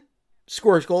Atkinson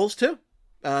scores goals, too.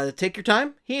 Take your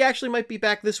time. He actually might be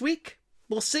back this week.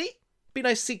 We'll see. Be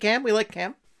nice to see Cam. We like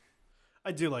Cam.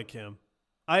 I do like Cam.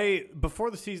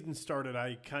 Before the season started,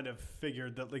 I kind of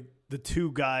figured that like the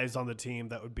two guys on the team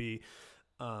that would be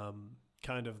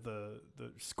kind of the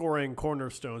scoring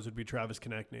cornerstones would be Travis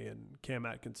Konechny and Cam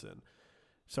Atkinson.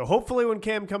 So hopefully when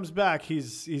Cam comes back,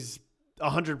 he's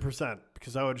 100%,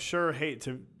 because I would sure hate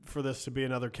for this to be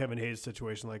another Kevin Hayes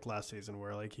situation like last season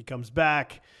where like he comes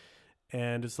back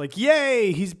and it's like,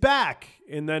 yay, he's back.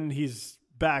 And then he's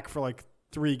back for like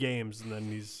 3 games and then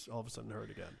he's all of a sudden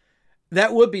hurt again.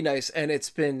 That would be nice, and it's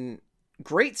been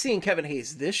great seeing Kevin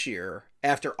Hayes this year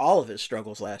after all of his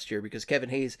struggles last year, because Kevin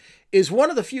Hayes is one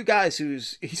of the few guys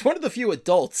he's one of the few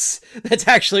adults that's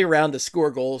actually around to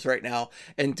score goals right now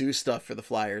and do stuff for the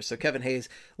Flyers. So Kevin Hayes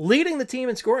leading the team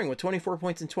in scoring with 24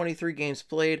 points in 23 games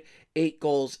played, 8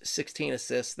 goals, 16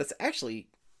 assists. That's actually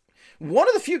one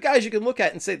of the few guys you can look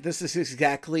at and say, this is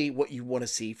exactly what you want to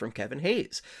see from Kevin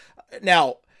Hayes.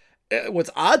 Now, what's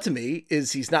odd to me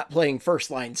is he's not playing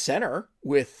first line center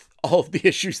with all of the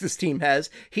issues this team has.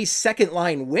 He's second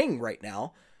line wing right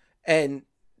now. And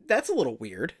that's a little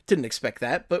weird. Didn't expect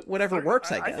that, but whatever works,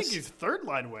 I guess. I think he's third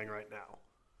line wing right now.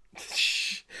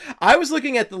 I was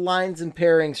looking at the lines and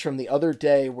pairings from the other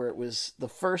day where it was the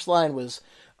first line was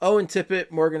Owen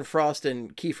Tippett, Morgan Frost,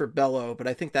 and Kiefer Bellow, but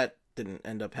I think that didn't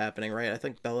end up happening, right? I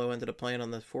think Bellow ended up playing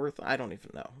on the fourth. I don't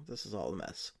even know. This is all a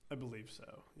mess. I believe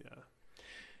so, yeah.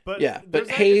 But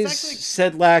Hayes,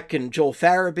 Sedlak, and Joel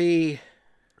Farabee.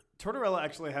 Tortorella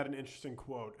actually had an interesting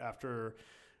quote after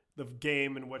the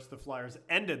game in which the Flyers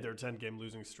ended their 10-game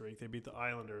losing streak. They beat the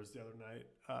Islanders the other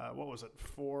night. What was it?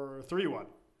 3-1.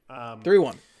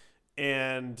 3-1.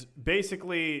 And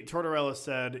basically, Tortorella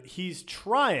said he's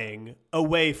trying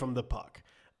away from the puck.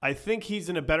 I think he's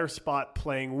in a better spot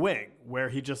playing wing, where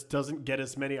he just doesn't get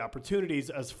as many opportunities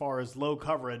as far as low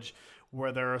coverage,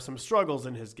 where there are some struggles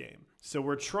in his game. So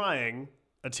we're trying,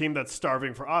 a team that's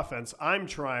starving for offense, I'm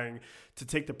trying to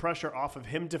take the pressure off of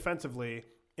him defensively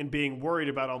and being worried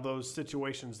about all those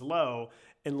situations low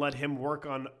and let him work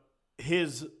on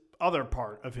his other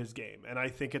part of his game. And I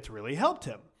think it's really helped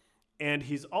him. And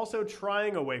he's also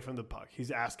trying away from the puck.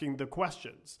 He's asking the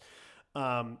questions.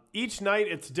 Each night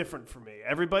it's different for me.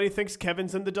 Everybody thinks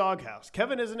Kevin's in the doghouse.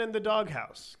 Kevin isn't in the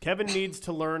doghouse. Kevin needs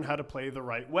to learn how to play the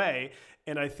right way,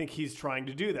 and I think he's trying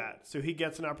to do that. So he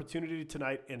gets an opportunity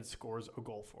tonight and scores a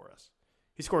goal for us.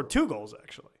 He scored 2 goals,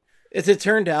 actually. As it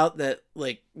turned out that,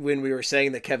 like, when we were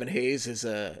saying that Kevin Hayes is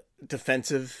a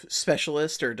defensive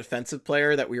specialist or defensive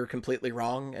player, that we were completely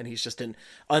wrong, and he's just an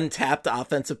untapped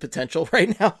offensive potential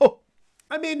right now.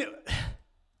 I mean,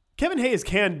 Kevin Hayes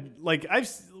can, like,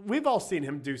 we've all seen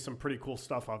him do some pretty cool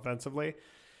stuff offensively.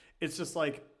 It's just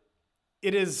like,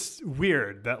 it is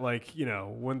weird that, like,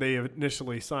 when they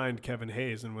initially signed Kevin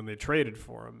Hayes and when they traded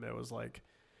for him, it was like,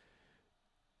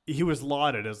 he was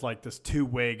lauded as like this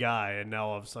 2-way guy, and now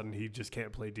all of a sudden he just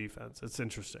can't play defense. It's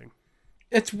interesting.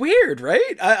 It's weird,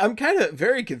 right? I'm kind of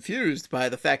very confused by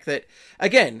the fact that,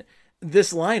 again,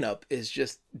 this lineup is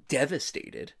just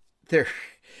devastated. They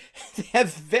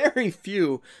have very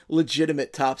few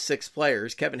legitimate top 6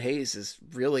 players. Kevin Hayes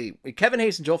and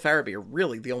Joel Farabee are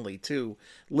really the only 2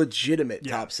 legitimate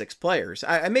top 6 players.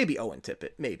 I maybe Owen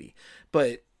Tippett, maybe,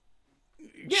 but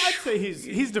yeah, I'd say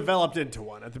he's developed into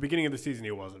one. At the beginning of the season,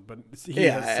 he wasn't, but he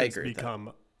has since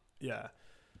become, yeah.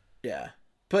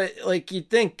 But like, you'd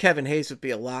think Kevin Hayes would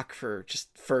be a lock for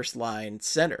just first line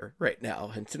center right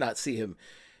now, and to not see him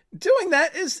doing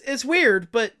that is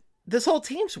weird. But this whole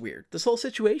team's weird. This whole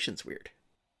situation's weird.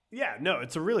 Yeah, no,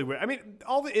 it's a really weird. I mean,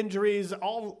 all the injuries,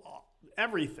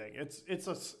 everything.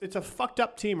 It's a fucked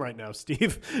up team right now,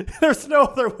 Steve. There's no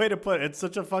other way to put it. It's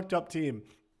such a fucked up team.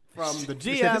 From the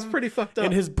GM it's pretty fucked up.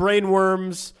 And his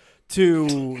brainworms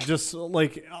to just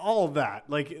like all of that.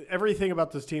 Like everything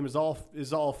about this team is all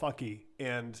fucky.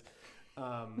 And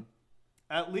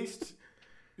at least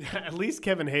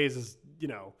Kevin Hayes is,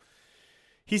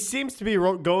 he seems to be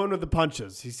going with the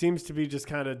punches. He seems to be just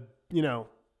kind of,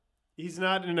 he's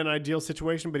not in an ideal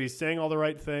situation, but he's saying all the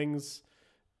right things.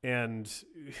 And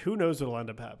who knows what'll end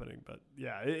up happening. But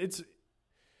yeah,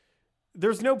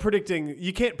 there's no predicting.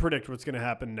 You can't predict what's going to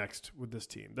happen next with this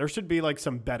team. There should be like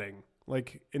some betting,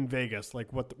 like in Vegas,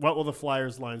 like what will the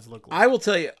Flyers lines look like? I will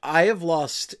tell you, I have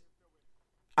lost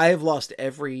I have lost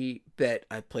every bet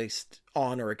I placed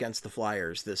on or against the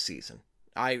Flyers this season.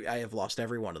 I have lost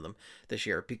every one of them this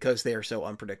year because they are so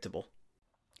unpredictable.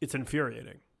 It's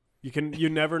infuriating. You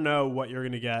never know what you're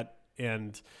going to get.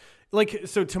 And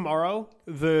so tomorrow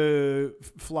the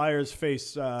Flyers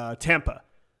face Tampa.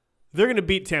 They're going to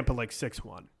beat Tampa like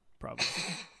 6-1 probably.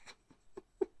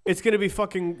 It's going to be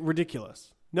fucking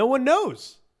ridiculous. No one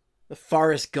knows. The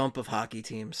Forrest Gump of hockey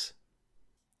teams.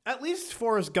 At least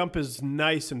Forrest Gump is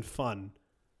nice and fun.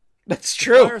 That's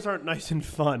true. The Flyers aren't nice and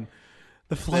fun.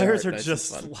 The Flyers are nice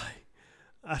just like,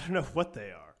 I don't know what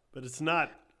they are, but it's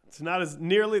not as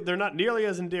nearly, they're not nearly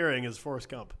as endearing as Forrest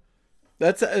Gump.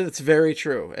 That's very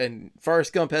true. And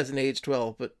Forrest Gump hasn't aged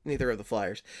well, but neither have the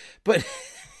Flyers. But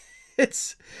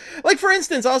it's like, for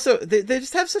instance, also they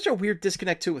just have such a weird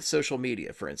disconnect too with social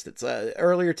media. For instance,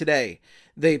 earlier today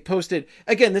they posted,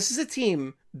 again, this is a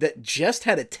team that just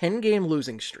had a 10-game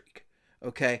losing streak.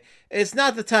 Okay, it's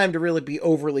not the time to really be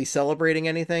overly celebrating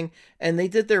anything. And they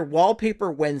did their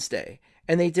Wallpaper Wednesday,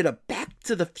 and they did a Back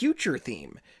to the Future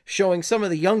theme showing some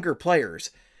of the younger players.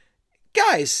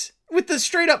 Guys, with the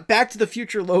straight up Back to the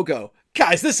Future logo,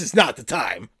 guys, this is not the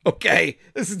time. Okay,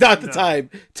 this is not the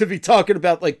time to be talking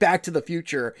about like Back to the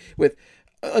Future with,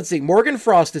 let's see, Morgan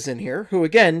Frost is in here, who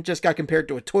again just got compared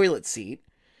to a toilet seat.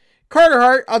 Carter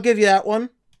Hart, I'll give you that one.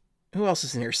 Who else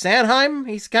is in here? Sanheim?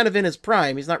 He's kind of in his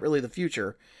prime. He's not really the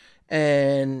future.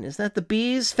 And is that the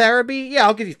Bees? Farabee? Yeah,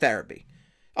 I'll give you Farabee.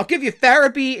 I'll give you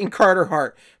Farabee and Carter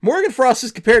Hart. Morgan Frost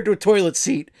is compared to a toilet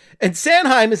seat. And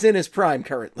Sanheim is in his prime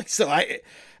currently. So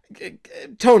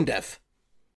tone deaf.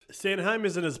 Sanheim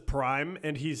is in his prime,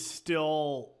 and he's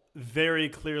still very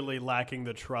clearly lacking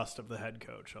the trust of the head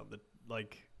coach on the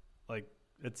like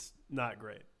it's not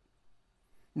great.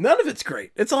 None of it's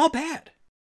great. It's all bad.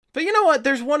 But you know what?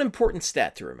 There's one important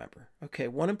stat to remember. Okay,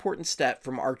 one important stat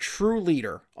from our true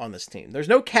leader on this team. There's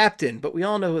no captain, but we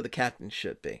all know who the captain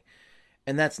should be.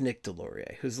 And that's Nick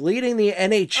Deslauriers, who's leading the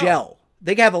NHL. Oh.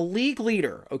 They have a league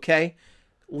leader, okay?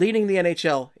 Leading the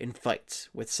NHL in fights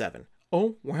with 7.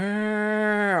 Oh,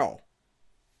 wow.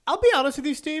 I'll be honest with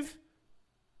you, Steve.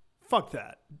 Fuck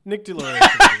that. Nick Deslauriers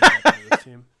should be the captain of this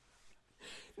team.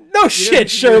 No shit,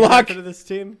 Sherlock. Captain of this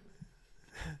team?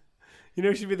 You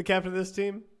know who should be the captain of this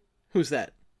team? Who's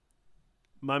that?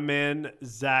 My man,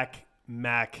 Zach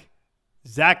McEwen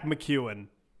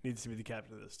needs to be the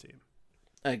captain of this team.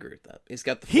 I agree with that. He's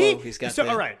got the flow.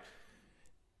 All right.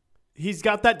 He's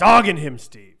got that dog in him,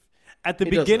 Steve. At the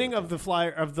beginning of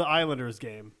the Islanders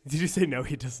game, did you say no?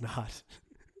 He does not.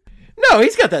 No,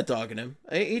 he's got that dog in him.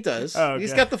 He does. Oh, okay.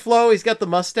 He's got the flow. He's got the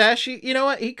mustache. You know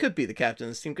what? He could be the captain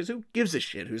of this team because who gives a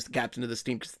shit who's the captain of this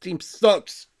team? Because the team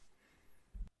sucks.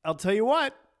 I'll tell you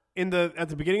what. At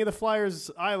the beginning of the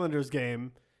Flyers Islanders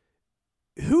game,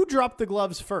 who dropped the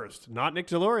gloves first? Not Nick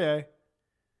Deslauriers. It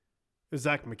was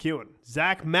Zach McEwen.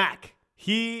 Zach Mack.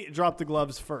 He dropped the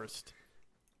gloves first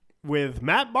with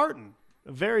Matt Martin,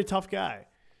 a very tough guy.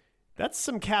 That's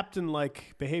some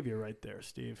captain-like behavior right there,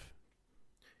 Steve.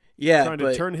 Yeah, trying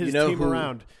to turn his team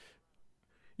around.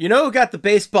 You know who got the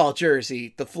baseball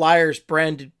jersey, the Flyers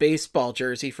branded baseball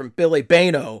jersey from Billy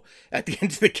Bano at the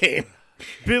end of the game?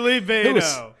 Billy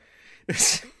Bano.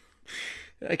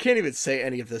 I can't even say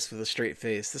any of this with a straight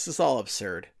face. This is all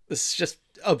absurd. This is just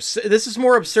absurd. This is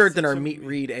more absurd than our Meet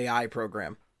Read AI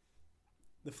program.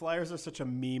 The Flyers are such a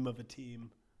meme of a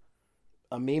team.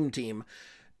 A meme team.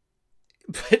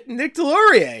 But Nick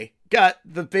Deslauriers got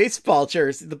the baseball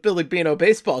jersey, the Billy Bano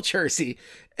baseball jersey,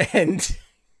 and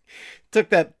took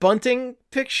that bunting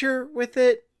picture with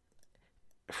it.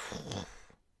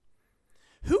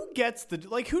 Who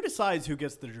decides who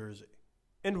gets the jersey?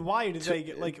 And why did they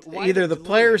get either the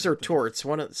players or Torts,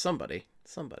 somebody.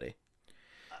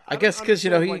 I guess because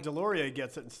why Deslauriers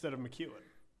gets it instead of McEwen.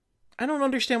 I don't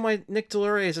understand why Nick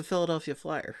Deslauriers is a Philadelphia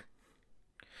Flyer.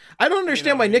 I don't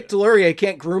understand why Nick Deslauriers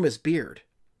can't groom his beard.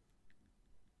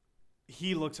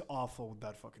 He looks awful with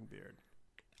that fucking beard.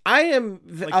 I am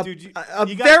a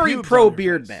very pro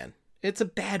beard man. It's a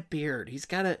bad beard. He's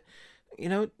got to,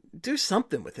 do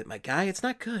something with it, my guy. It's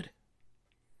not good.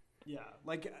 Yeah,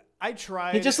 I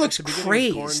tried. He just looks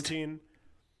crazed.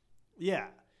 Yeah.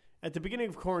 At the beginning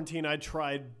of quarantine, I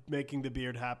tried making the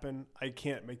beard happen. I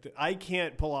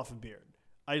can't pull off a beard.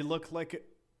 I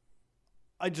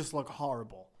just look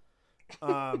horrible.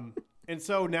 And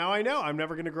so now I know I'm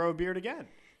never going to grow a beard again.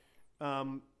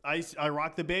 I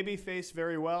rock the baby face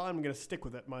very well. I'm going to stick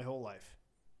with it my whole life.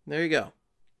 There you go.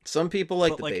 Some people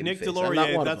like the baby Nick face. Deslauriers, I'm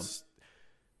not one of them.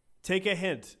 Take a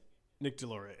hint, Nick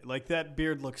Deslauriers. That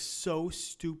beard looks so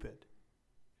stupid.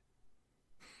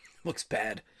 Looks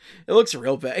bad. It looks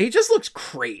real bad. He just looks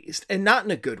crazed, and not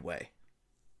in a good way.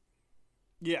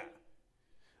 Yeah.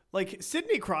 Like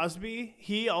Sidney Crosby,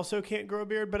 he also can't grow a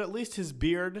beard, but at least his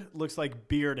beard looks like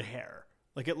beard hair.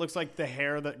 Like it looks like the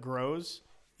hair that grows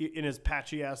in his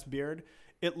patchy ass beard.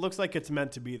 It looks like it's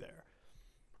meant to be there.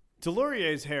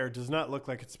 Deslauriers's hair does not look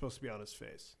like it's supposed to be on his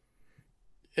face.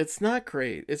 It's not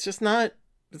great. It's just not.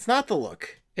 It's not the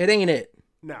look. It ain't it.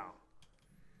 No.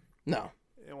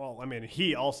 Well, I mean,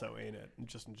 he also ain't it,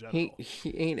 just in general.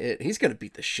 He ain't it. He's gonna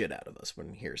beat the shit out of us when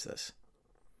he hears this.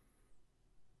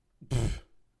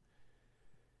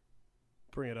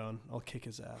 Bring it on. I'll kick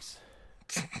his ass.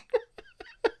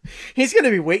 He's going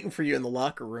to be waiting for you in the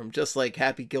locker room, just like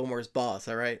Happy Gilmore's boss,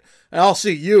 all right? And I'll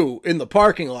see you in the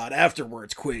parking lot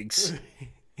afterwards, Quigs.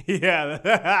 Yeah,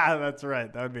 that's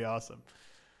right. That would be awesome.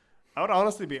 I would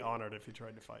honestly be honored if he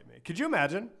tried to fight me. Could you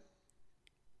imagine?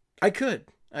 I could.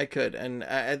 And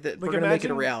we're going to make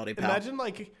it a reality, pal.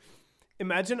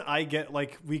 Imagine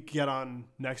we get on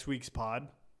next week's pod,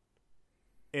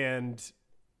 and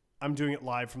I'm doing it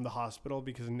live from the hospital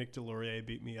because Nick Deslauriers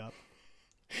beat me up.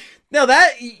 Now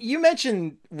that you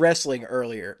mentioned wrestling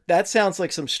earlier, that sounds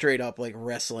like some straight up like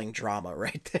wrestling drama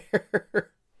right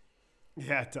there.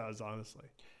 Yeah, it does, honestly.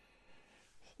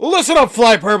 Listen up,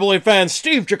 Flyperbole fans.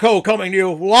 Steve Jaco coming to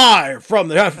you live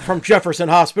from Jefferson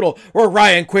Hospital, where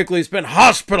Ryan Quigley's been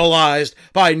hospitalized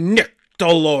by Nick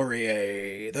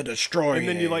Deslauriers, the Destroyer. And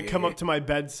then you come up to my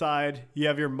bedside. You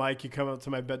have your mic. You come up to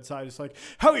my bedside. It's like,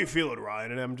 how are you feeling,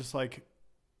 Ryan? And I'm just like,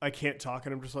 I can't talk.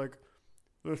 And I'm just like,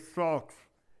 this sucks.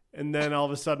 And then all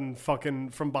of a sudden, fucking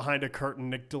from behind a curtain,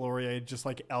 Nick Deslauriers just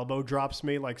elbow drops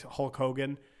me like Hulk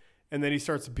Hogan. And then he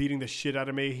starts beating the shit out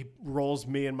of me. He rolls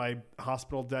me and my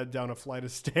hospital bed down a flight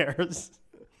of stairs.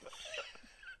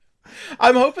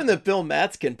 I'm hoping that Bill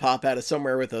Matz can pop out of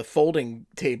somewhere with a folding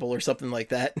table or something like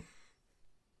that.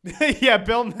 Yeah,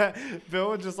 Bill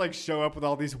would just show up with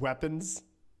all these weapons.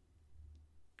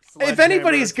 If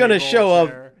anybody's going to show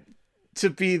up to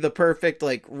be the perfect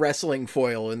wrestling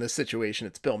foil in this situation,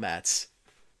 it's Bill Matz.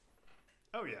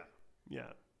 Oh, yeah.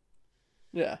 Yeah.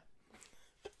 Yeah.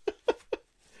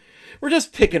 We're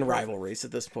just picking rivalries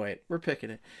at this point. We're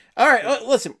picking it. All right,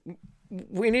 listen.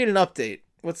 We need an update.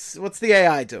 What's the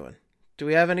AI doing? Do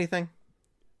we have anything?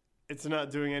 It's not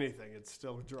doing anything. It's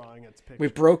still drawing its picture. We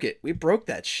broke it. We broke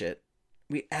that shit.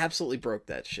 We absolutely broke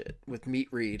that shit with Meat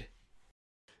Reed.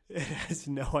 It has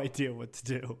no idea what to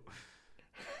do.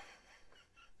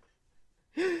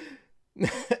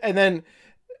 and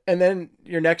then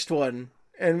your next one,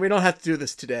 and we don't have to do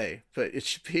this today, but it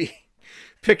should be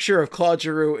picture of Claude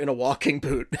Giroux in a walking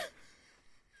boot.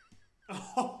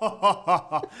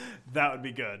 That would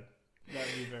be good. That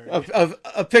would be very good.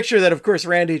 A picture that, of course,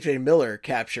 Randy J. Miller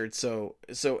captured so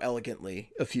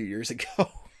elegantly a few years ago.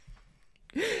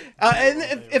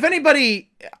 And if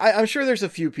anybody, I'm sure there's a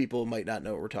few people who might not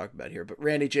know what we're talking about here, but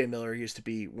Randy J. Miller used to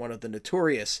be one of the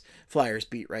notorious Flyers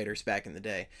beat writers back in the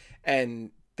day.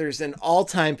 And there's an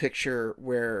all-time picture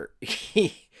where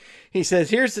he says,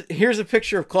 here's a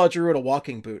picture of Claude Giroux in a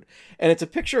walking boot. And it's a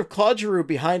picture of Claude Giroux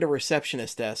behind a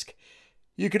receptionist desk.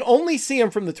 You can only see him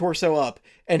from the torso up,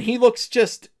 and he looks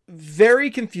just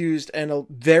very confused and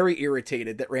very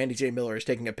irritated that Randy J. Miller is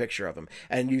taking a picture of him.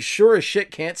 And you sure as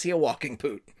shit can't see a walking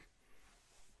boot.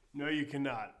 No, you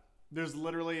cannot. There's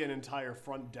literally an entire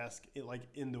front desk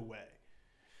in the way.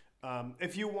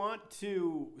 If you want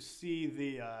to see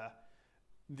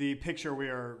the picture we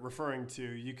are referring to,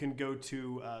 you can go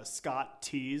to Scott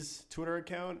T's Twitter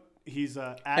account. He's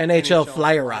at NHL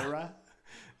Flyera.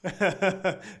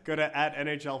 Go to at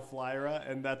NHL Flyera,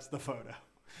 and that's the photo.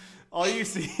 All you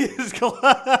see is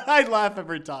I laugh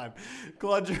every time.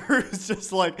 Claude Giroux is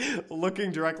just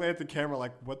looking directly at the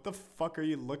camera what the fuck are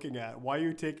you looking at? Why are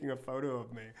you taking a photo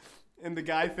of me? And the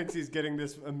guy thinks he's getting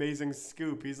this amazing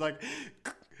scoop. He's like,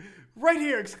 right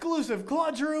here, exclusive,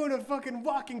 Claude Giroux in a fucking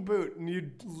walking boot. And you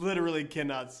literally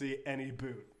cannot see any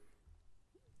boot.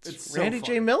 It's Randy so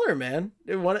J. Miller, man.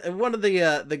 One of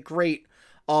the great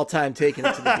all-time taking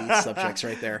it to the beats subjects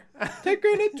right there.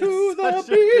 Taking it to the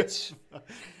beats.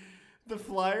 The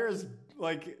Flyers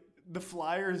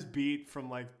beat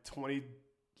from 20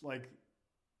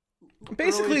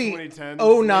 basically early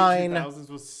 2010s, 09 2000s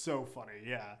was so funny.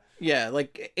 Yeah. Yeah,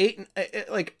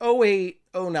 08,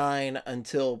 09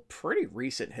 until pretty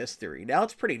recent history. Now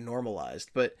it's pretty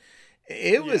normalized, but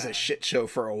it was a shit show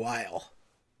for a while.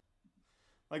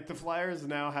 The Flyers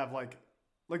now have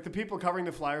the people covering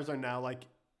the Flyers are now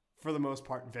for the most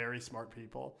part very smart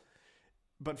people.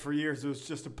 But for years it was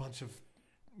just a bunch of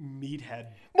meathead.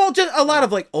 Well, just a lot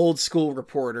of old school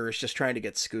reporters just trying to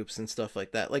get scoops and stuff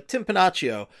like that. Tim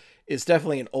Panaccio is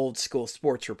definitely an old school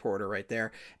sports reporter right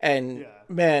there. And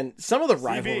man, some of the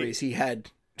rivalries he had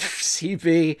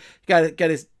CB got to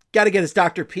get his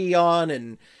Dr. P on,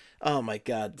 and oh my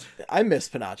God, I miss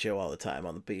Panaccio all the time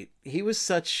on the beat. He was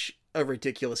such a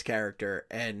ridiculous character,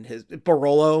 and his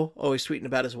Barolo, always tweeting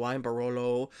about his wine,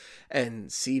 Barolo, and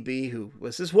CB, who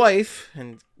was his wife,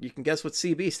 and you can guess what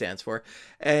CB stands for,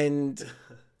 and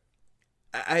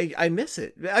I miss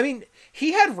it. I mean,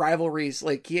 he had rivalries,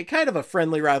 like he had kind of a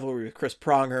friendly rivalry with Chris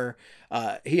Pronger.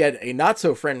 He had a not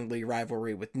so friendly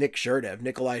rivalry with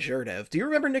Nikolai Zherdev. Do you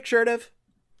remember Nick Zherdev?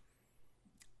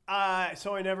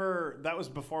 That was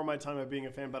before my time of being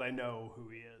a fan, but I know who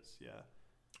he is. Yeah.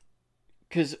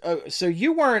 Because, so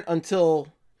you weren't until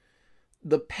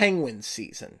the Penguins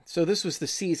season. So this was the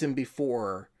season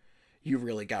before you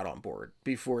really got on board,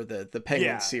 before the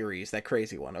Penguins series, that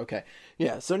crazy one. Okay.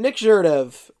 Yeah. So Nick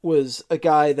Zherdev was a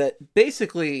guy that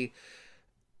basically,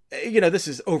 this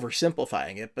is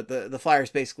oversimplifying it, but the Flyers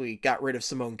basically got rid of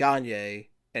Simon Gagne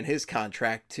and his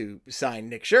contract to sign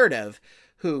Nick Zherdev,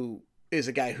 who is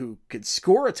a guy who could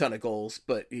score a ton of goals,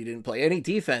 but he didn't play any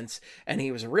defense, and he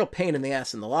was a real pain in the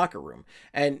ass in the locker room.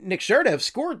 And Nick Zherdev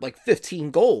scored like 15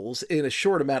 goals in a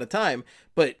short amount of time,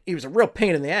 but he was a real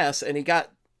pain in the ass, and he got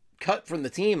cut from the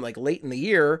team like late in the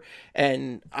year.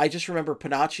 And I just remember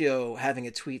Panaccio having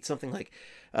a tweet something like,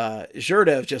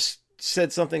 Zherdev just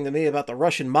said something to me about the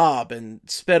Russian mob and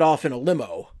sped off in a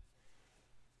limo.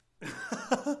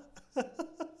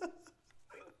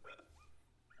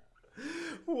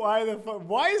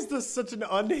 Why is this such an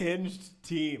unhinged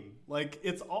team? Like,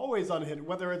 it's always unhinged,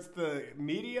 whether it's the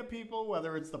media people,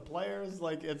 whether it's the players.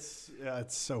 Like, it's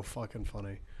so fucking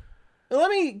funny. Let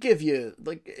me give you,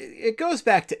 like, it goes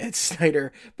back to Ed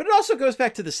Snyder, but it also goes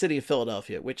back to the city of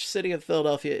Philadelphia, which city of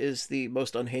Philadelphia is the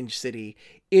most unhinged city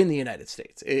in the United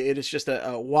States. It is just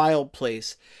a wild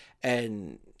place,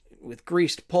 and with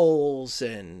greased poles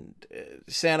and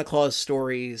Santa Claus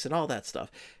stories and all that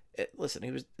stuff. Listen,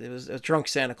 it was a drunk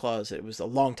Santa Claus. It was a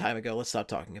long time ago. Let's stop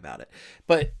talking about it.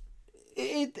 But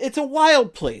it's a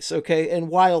wild place, okay? And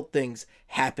wild things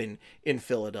happen in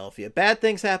Philadelphia. Bad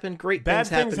things happen, great things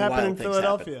happen, wild in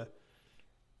Philadelphia. Happen.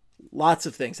 Lots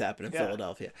of things happen in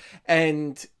Philadelphia.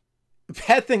 And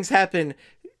bad things happen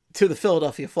to the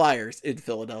Philadelphia Flyers in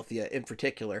Philadelphia in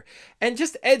particular. And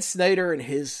just Ed Snyder and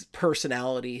his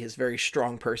personality, his very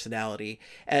strong personality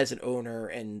as an owner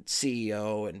and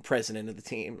CEO and president of the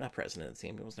team. Not president of the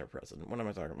team, he was never president. What am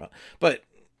I talking about? But,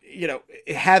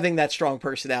 having that strong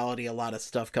personality, a lot of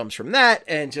stuff comes from that.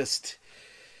 And just,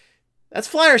 that's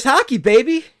Flyers hockey,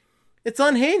 baby. It's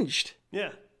unhinged.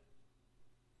 Yeah.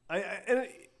 And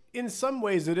in some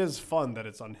ways it is fun that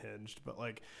it's unhinged, but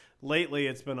like, lately,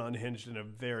 it's been unhinged in a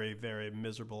very, very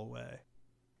miserable way.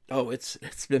 Oh, it's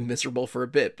been miserable for a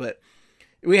bit, but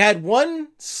we had one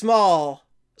small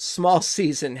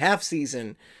season, half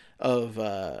season of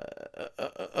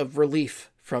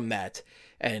relief from that,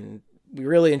 and we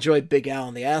really enjoyed Big Al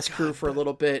and the Ass Crew for a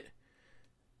little bit,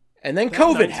 and then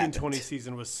COVID happened. 1920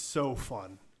 season was so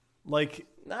fun. Like,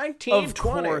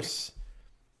 1920. Of course,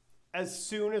 as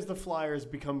soon as the Flyers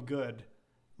become good,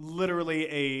 literally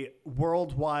a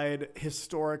worldwide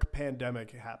historic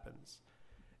pandemic happens.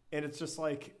 And it's just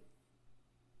like,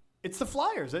 it's the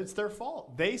Flyers. It's their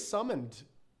fault. They summoned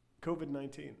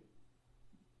COVID-19.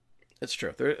 It's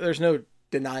true. There's no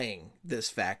denying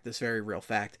this fact, this very real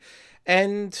fact.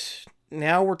 And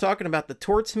now we're talking about the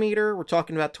torts meter. We're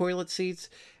talking about toilet seats,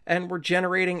 and we're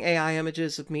generating AI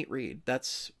images of Meat Reed.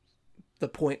 That's the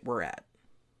point we're at.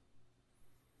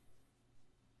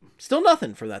 Still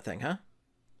nothing for that thing, huh?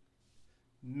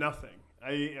 Nothing.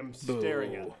 I am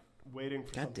staring at it, waiting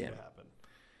for something to happen.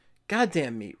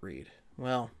 Goddamn Meat Reed.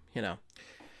 Well, it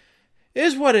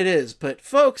is what it is. But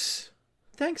folks,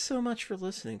 thanks so much for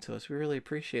listening to us. We really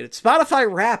appreciate it.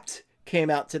 Spotify Wrapped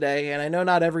came out today, and I know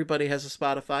not everybody has a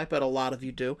Spotify, but a lot of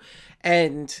you do.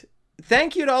 And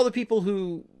thank you to all the people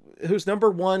whose number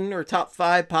one or top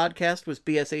 5 podcast was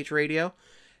BSH Radio.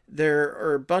 There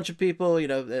are a bunch of people,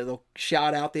 they'll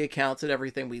shout out the accounts and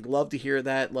everything. We love to hear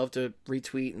that, love to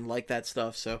retweet and like that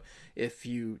stuff. So if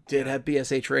you did have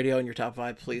BSH Radio in your top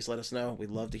 5, please let us know. We'd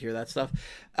love to hear that stuff.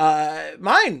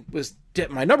 My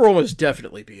number one was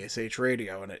definitely BSH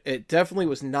Radio, and it definitely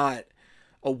was not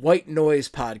a white noise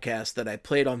podcast that I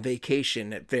played on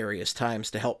vacation at various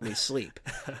times to help me sleep.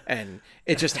 And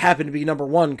it just happened to be number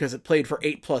one because it played for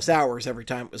 8+ hours every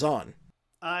time it was on.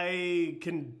 I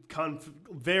can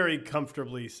very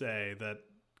comfortably say that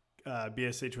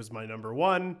BSH was my number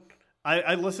one.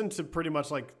 I listened to pretty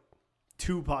much like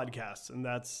 2 podcasts, and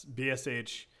that's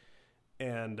BSH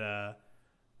and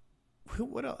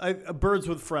what else? Birds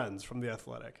with Friends from The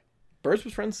Athletic. Birds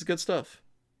with Friends is good stuff.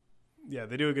 Yeah,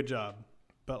 they do a good job.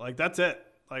 But like, that's it.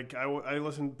 Like I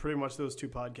listen pretty much to those two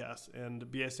podcasts, and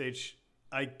BSH.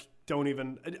 I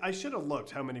should have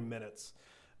looked how many minutes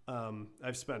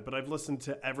I've spent, but I've listened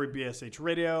to every BSH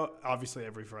radio, obviously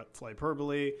every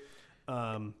Flyperbole,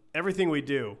 everything we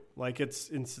do. Like it's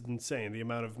insane the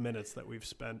amount of minutes that we've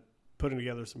spent putting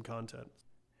together some content.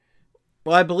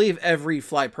 Well, I believe every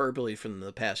Flyperbole from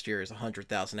the past year is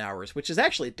 100,000 hours, which is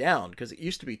actually down because it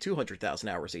used to be 200,000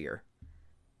 hours a year.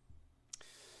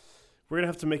 We're going to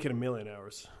have to make it 1 million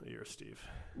hours a year, Steve.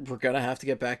 We're going to have to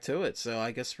get back to it. So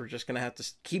I guess we're just going to have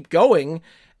to keep going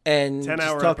and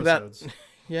 10-hour talk episodes.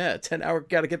 Yeah, 10-hour.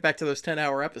 Got to get back to those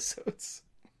 10-hour episodes.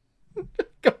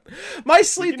 My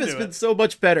sleep has been so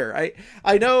much better.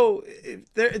 I know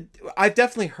I've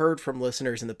definitely heard from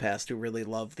listeners in the past who really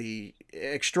love the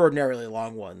extraordinarily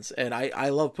long ones, and I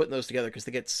love putting those together because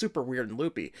they get super weird and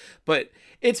loopy. But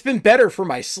it's been better for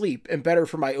my sleep and better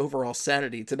for my overall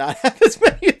sanity to not have as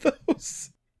many of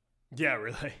those. Yeah,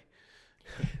 really.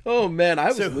 Oh man, I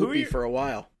was loopy for a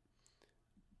while.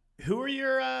 Who are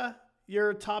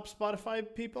your top Spotify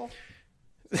people?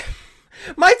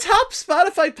 My top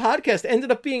Spotify podcast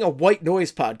ended up being a white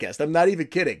noise podcast. I'm not even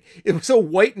kidding. It was a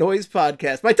white noise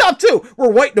podcast. My top 2 were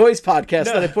white noise podcasts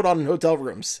that I put on in hotel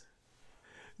rooms.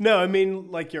 No, I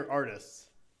mean like your artists.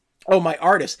 Oh, my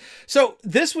artists. So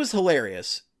this was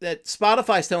hilarious that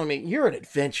Spotify's telling me you're an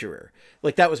adventurer.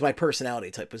 Like that was my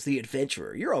personality type, was the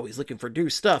adventurer. You're always looking for new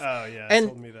stuff. Oh yeah, and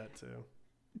told me that too.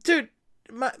 Dude,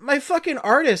 my fucking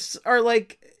artists are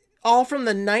like all from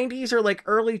the 90s or like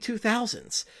early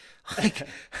 2000s. Like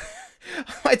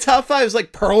my top 5 is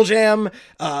like Pearl Jam,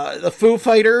 the Foo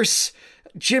Fighters,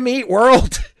 Jimmy Eat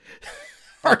World,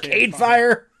 Arcade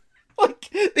Fire. Like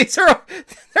there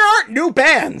aren't new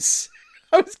bands.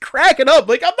 I was cracking up.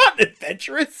 Like I'm not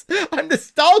adventurous. I'm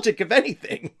nostalgic, if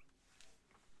anything.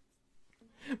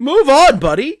 Move on,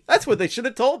 buddy. That's what they should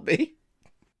have told me.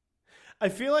 I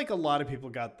feel like a lot of people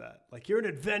got that. Like you're an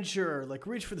adventurer. Like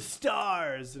reach for the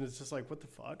stars, and it's just like, what the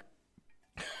fuck?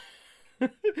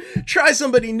 Try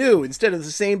somebody new instead of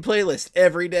the same playlist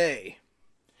every day.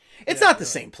 It's not the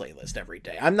same playlist every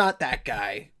day. I'm not that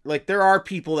guy. Like there are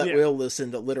people that will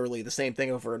listen to literally the same thing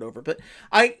over and over, but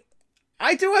I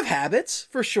do have habits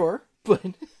for sure, but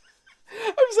I'm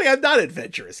just like, I'm not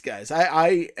adventurous, guys.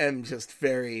 I am just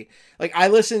very like, I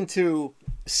listen to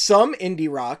some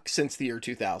indie rock since the year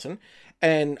 2000,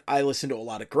 and I listen to a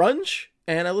lot of grunge,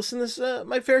 and I listen to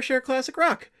my fair share of classic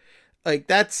rock.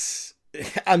 Like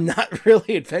I'm not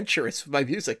really adventurous with my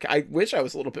music. I wish I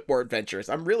was a little bit more adventurous.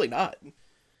 I'm really not.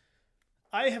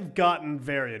 I have gotten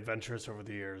very adventurous over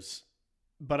the years,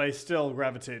 but I still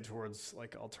gravitate towards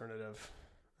like alternative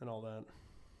and all that.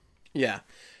 Yeah.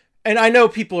 And I know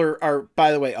people are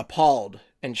by the way, appalled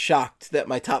and shocked that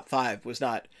my top 5 was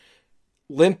not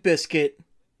Limp Bizkit,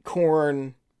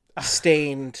 Korn,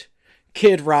 Stained,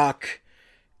 Kid Rock,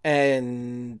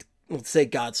 and let's say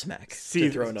Godsmack.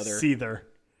 Seether.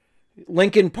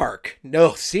 Linkin Park.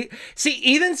 No,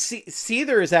 even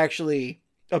Seether is actually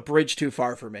a bridge too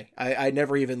far for me. I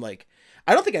never even I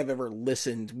don't think I've ever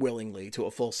listened willingly to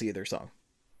a full Seether song.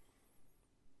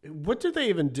 What do they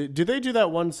even do? Do they do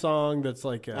that one song that's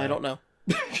like I don't know.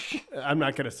 I'm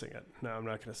not gonna sing it. No, I'm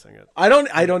not gonna sing it. I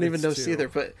don't even know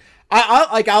Seether, but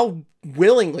I'll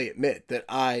willingly admit that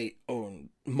I own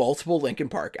multiple Linkin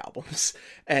Park albums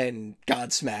and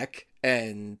Godsmack,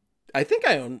 and I think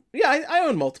I own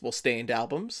multiple Stained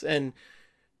albums, and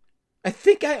I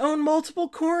think I own multiple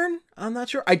Korn. I'm not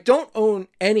sure. I don't own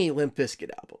any Limp Bizkit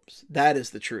albums. That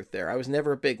is the truth there. I was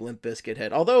never a big Limp Bizkit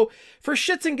head. Although, for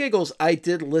shits and giggles, I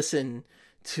did listen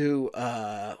to,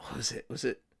 what was it? Was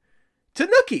it to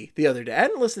Nookie the other day? I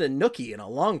hadn't listened to Nookie in a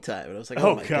long time. And I was like,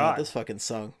 oh my God, this fucking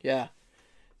song. Yeah.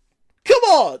 Come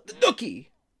on, the Nookie.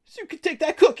 So you can take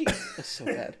that cookie. That's so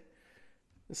bad.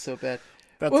 That's so bad.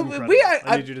 That's incredible.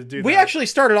 I need you to do that. We actually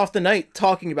started off the night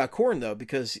talking about Korn, though,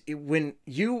 because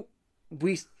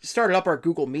we started up our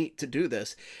Google Meet to do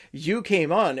this. You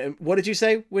came on, and what did you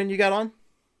say when you got on?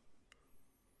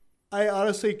 I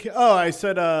honestly, I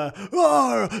said, are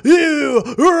you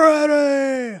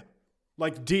ready?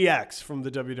 Like DX from the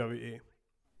WWE.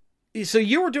 So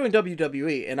you were doing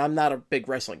WWE, and I'm not a big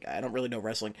wrestling guy. I don't really know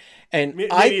wrestling. And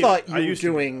I thought you were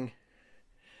doing...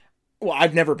 Well,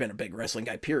 I've never been a big wrestling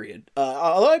guy, period.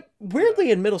 Although weirdly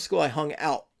in middle school, I hung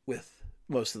out with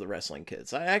most of the wrestling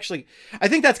kids. I think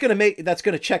that's going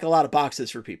to check a lot of boxes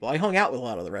for people. I hung out with a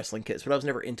lot of the wrestling kids, but I was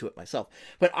never into it myself.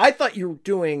 But I thought you were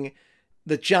doing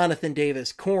the Jonathan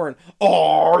Davis Korn,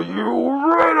 are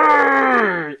you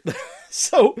ready?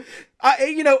 So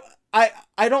I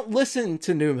don't listen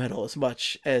to nu metal as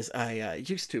much as I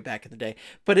used to back in the day,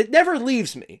 but it never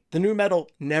leaves me. The nu metal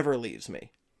never leaves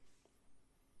me.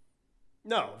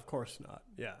 No, of course not.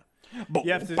 Yeah.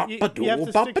 You have to stick to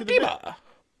the bit.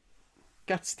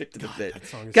 Gotta stick to the bit.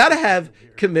 Gotta have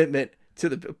commitment to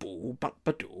the bit.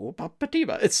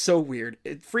 It's so weird.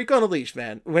 Freak on a Leash,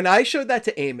 man. When I showed that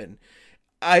to Eamon,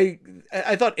 I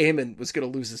thought Eamon was gonna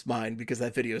lose his mind because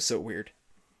that video is so weird.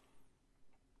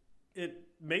 It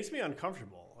makes me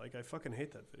uncomfortable. Like, I fucking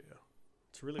hate that video.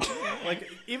 It's really weird. Like,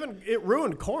 even it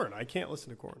ruined Korn. I can't listen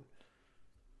to Korn.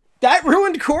 That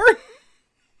ruined Korn?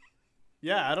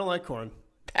 Yeah, I don't like Korn.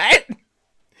 That?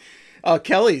 Oh,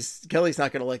 Kelly's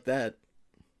not gonna like that.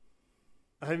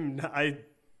 I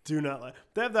do not like.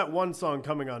 They have that one song,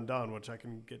 "Coming Undone," which I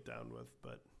can get down with,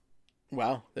 but.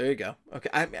 Wow, there you go. Okay,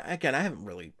 I haven't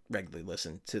really regularly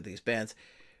listened to these bands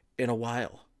in a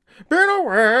while. Been a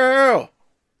while.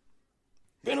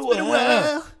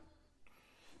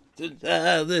 Did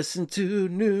I listen to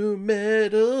new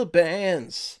metal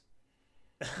bands?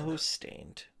 Oh,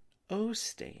 Stained.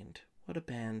 What a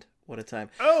band. What a time.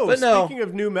 Oh, but speaking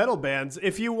of new metal bands,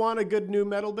 if you want a good new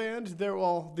metal band,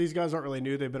 these guys aren't really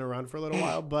new. They've been around for a little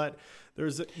while, but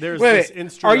there's this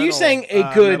instrumental. Are you saying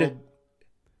a good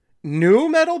new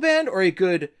metal band or a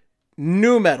good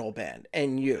new metal band?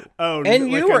 NU. Oh, NU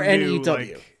like or NEW?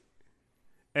 Like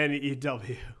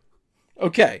NEW.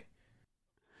 Okay.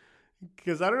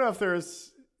 Because I don't know if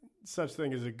there's such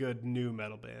thing as a good new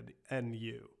metal band.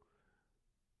 NU.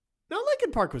 No,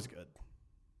 Linkin Park was good.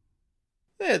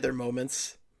 They had their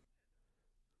moments.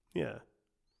 Yeah.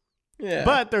 Yeah.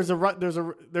 But there's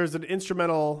an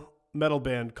instrumental metal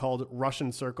band called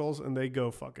Russian Circles, and they go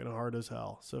fucking hard as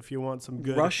hell. So if you want some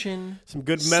good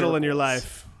metal in your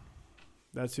life,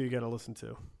 that's who you got to listen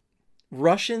to.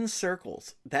 Russian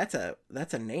Circles. That's a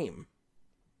name.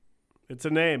 It's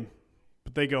a name,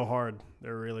 but they go hard.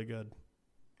 They're really good.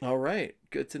 All right.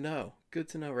 Good to know. Good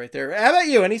to know right there. How about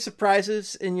you? Any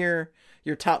surprises in your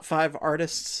top 5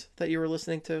 artists that you were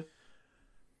listening to?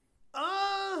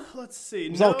 Let's see.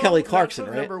 It was all Kelly Clarkson,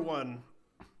 right? Number one.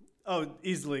 Oh,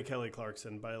 easily Kelly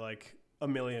Clarkson by like a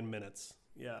million minutes.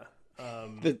 Yeah.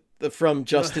 The From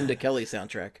Justin to Kelly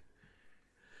soundtrack.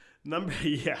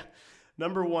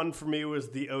 Number one for me was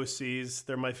the OCs.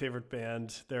 They're my favorite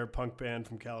band. They're a punk band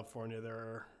from California.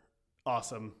 They're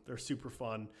awesome. They're super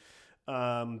fun.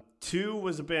 2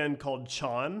 was a band called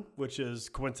Chon, which is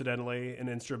coincidentally an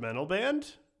instrumental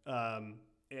band.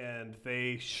 And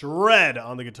they shred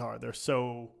on the guitar. They're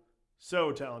so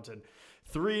talented.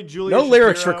 3, Julia No Shapiro,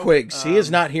 lyrics for Quigs. He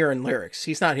is not here in lyrics.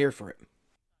 He's not here for it.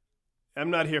 I'm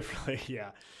not here for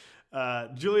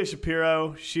Julia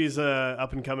Shapiro, she's a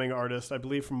up-and-coming artist, I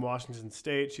believe from Washington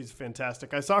State. She's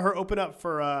fantastic. I saw her open up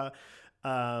for,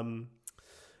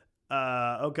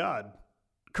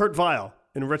 Kurt Vile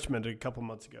in Richmond a couple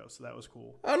months ago, so that was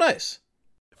cool. Oh, nice.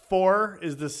 4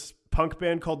 is this punk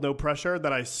band called No Pressure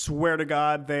that I swear to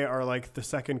God, they are like the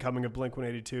second coming of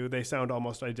Blink-182. They sound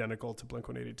almost identical to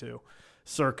Blink-182,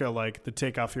 circa like the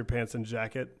take off your pants and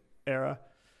jacket era.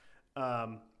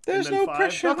 There's no 5,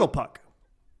 pressure. Knuckle Puck.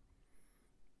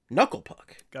 Knuckle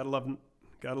Puck. Gotta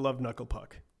love Knuckle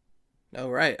Puck. Oh,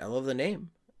 right. I love the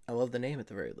name. I love the name at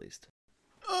the very least.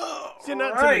 Oh, see,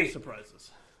 not too many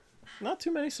surprises. Not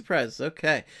too many surprises.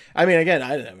 Okay. I mean, again,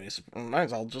 I didn't have any surprises.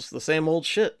 Mine's all just the same old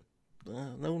shit.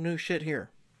 No new shit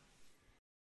here.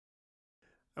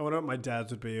 I wonder what my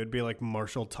dad's would be. It would be like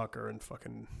Marshall Tucker and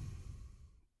fucking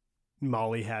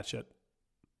Molly Hatchet.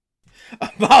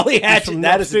 Molly Hatchet.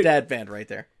 That is a dad band right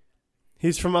there.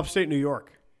 He's from upstate New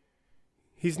York.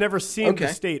 He's never seen the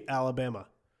state, Alabama.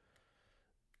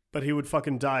 But he would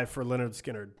fucking die for Lynyrd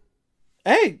Skynyrd.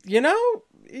 Hey,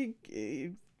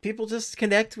 people just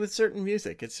connect with certain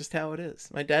music. It's just how it is.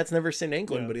 My dad's never seen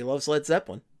England, but he loves Led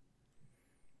Zeppelin.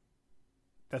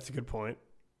 That's a good point.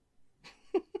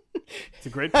 It's a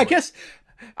great point.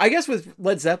 I guess with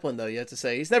Led Zeppelin, though, you have to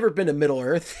say, he's never been to Middle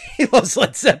Earth. He loves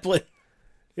Led Zeppelin.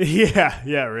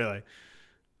 Yeah, really.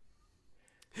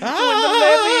 When the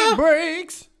levee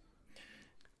breaks.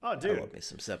 Oh, dude. I love me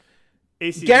some Zeppelin.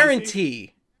 AC/DC?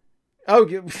 Guarantee. Oh,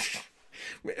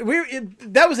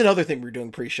 that was another thing we were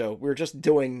doing pre-show. We were just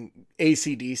doing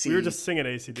AC/DC. We were just singing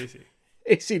AC/DC.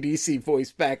 AC/DC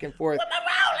voice back and forth.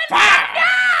 Fire!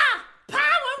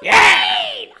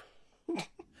 Yeah!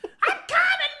 I'm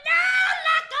coming down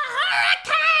like a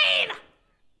hurricane!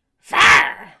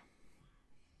 Fire!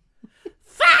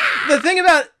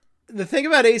 The thing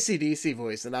about AC/DC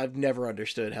voice, and I've never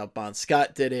understood how Bon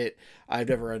Scott did it. I've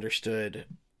never understood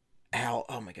how,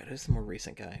 oh my God, who's the more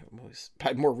recent guy?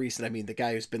 By more recent, I mean the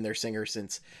guy who's been their singer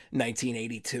since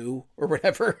 1982 or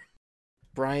whatever.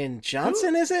 Brian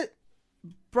Johnson, is it?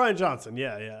 Brian Johnson,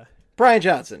 yeah. Brian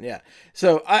Johnson, yeah.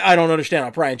 So I don't understand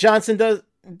how Brian Johnson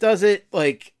does it.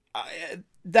 Like,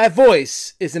 that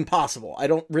voice is impossible. I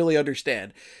don't really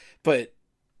understand. But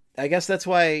I guess that's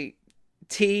why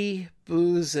tea,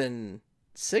 booze, and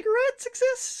cigarettes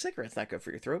exist. Cigarettes not good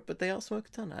for your throat, but they all smoke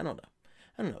a ton. I don't know.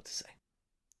 I don't know what to say.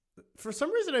 For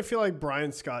some reason, I feel like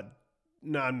Brian Scott.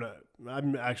 No, I'm not.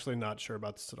 I'm actually not sure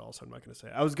about this at all, so I'm not going to say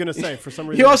it. I was going to say for some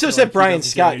reason. You also said like Brian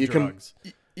Scott.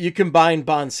 You combine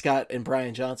Bon Scott and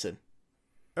Brian Johnson.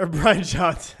 Or Brian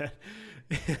Johnson.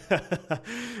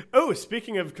 Oh,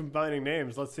 speaking of combining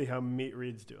names, let's see how Meat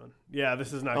Reed's doing. Yeah,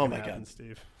 this is not going to happen,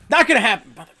 Steve. Not going to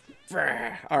happen.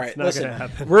 All right, listen.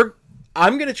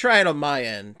 I'm going to try it on my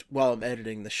end while I'm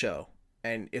editing the show,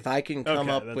 and if I can come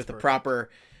up with a proper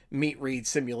Meat Reed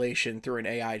simulation through an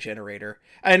AI generator.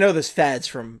 I know this fad's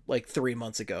from like 3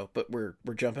 months ago, but we're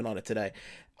jumping on it today.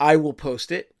 I will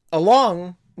post it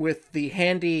along with the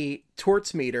handy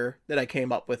torts meter that I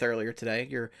came up with earlier today.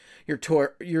 Your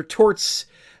torts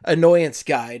annoyance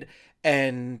guide,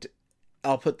 and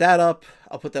I'll put that up.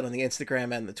 I'll put that on the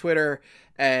Instagram and the Twitter,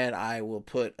 and I will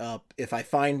put up if I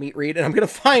find Meat Reed, and I'm going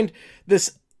to find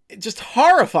this just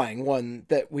horrifying one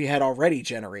that we had already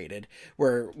generated,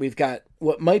 where we've got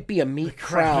what might be a meat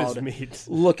crowd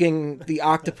looking the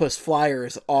Octopus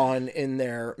Flyers on in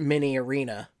their mini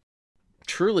arena.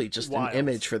 Truly just wild. An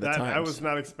image for the times. I was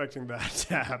not expecting that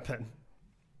to happen.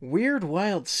 Weird,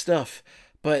 wild stuff.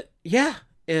 But yeah,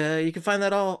 you can find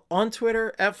that all on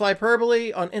Twitter at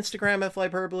Flyperbole, on Instagram at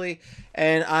Flyperbole,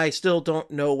 and I still don't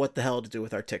know what the hell to do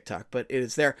with our TikTok, but it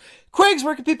is there. Quigs,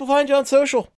 where can people find you on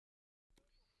social?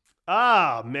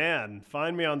 Ah, man.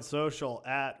 Find me on social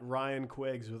at Ryan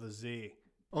Quiggs with a Z.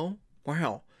 Oh,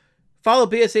 wow. Follow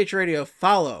BSH Radio.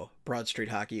 Follow Broad Street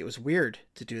Hockey. It was weird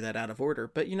to do that out of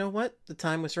order, but you know what? The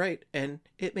time was right, and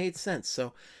it made sense,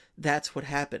 so that's what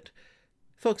happened.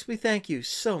 Folks, we thank you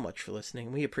so much for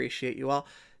listening. We appreciate you all.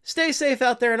 Stay safe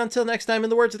out there, and until next time, in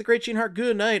the words of the great Gene Hart,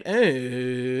 good night,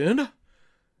 and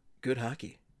good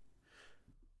hockey.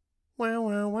 Wow,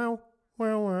 wow, wow.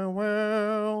 Wow, wow,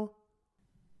 wow.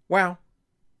 Wow.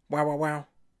 Wow, wow, wow.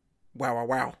 Wow, wow,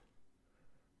 wow.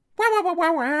 Wow, wow,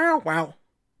 wow, wow, wow.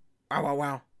 Wow, wow,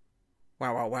 wow.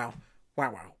 Wow, wow, wow.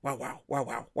 Wow, wow, wow, wow, wow,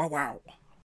 wow, wow, wow.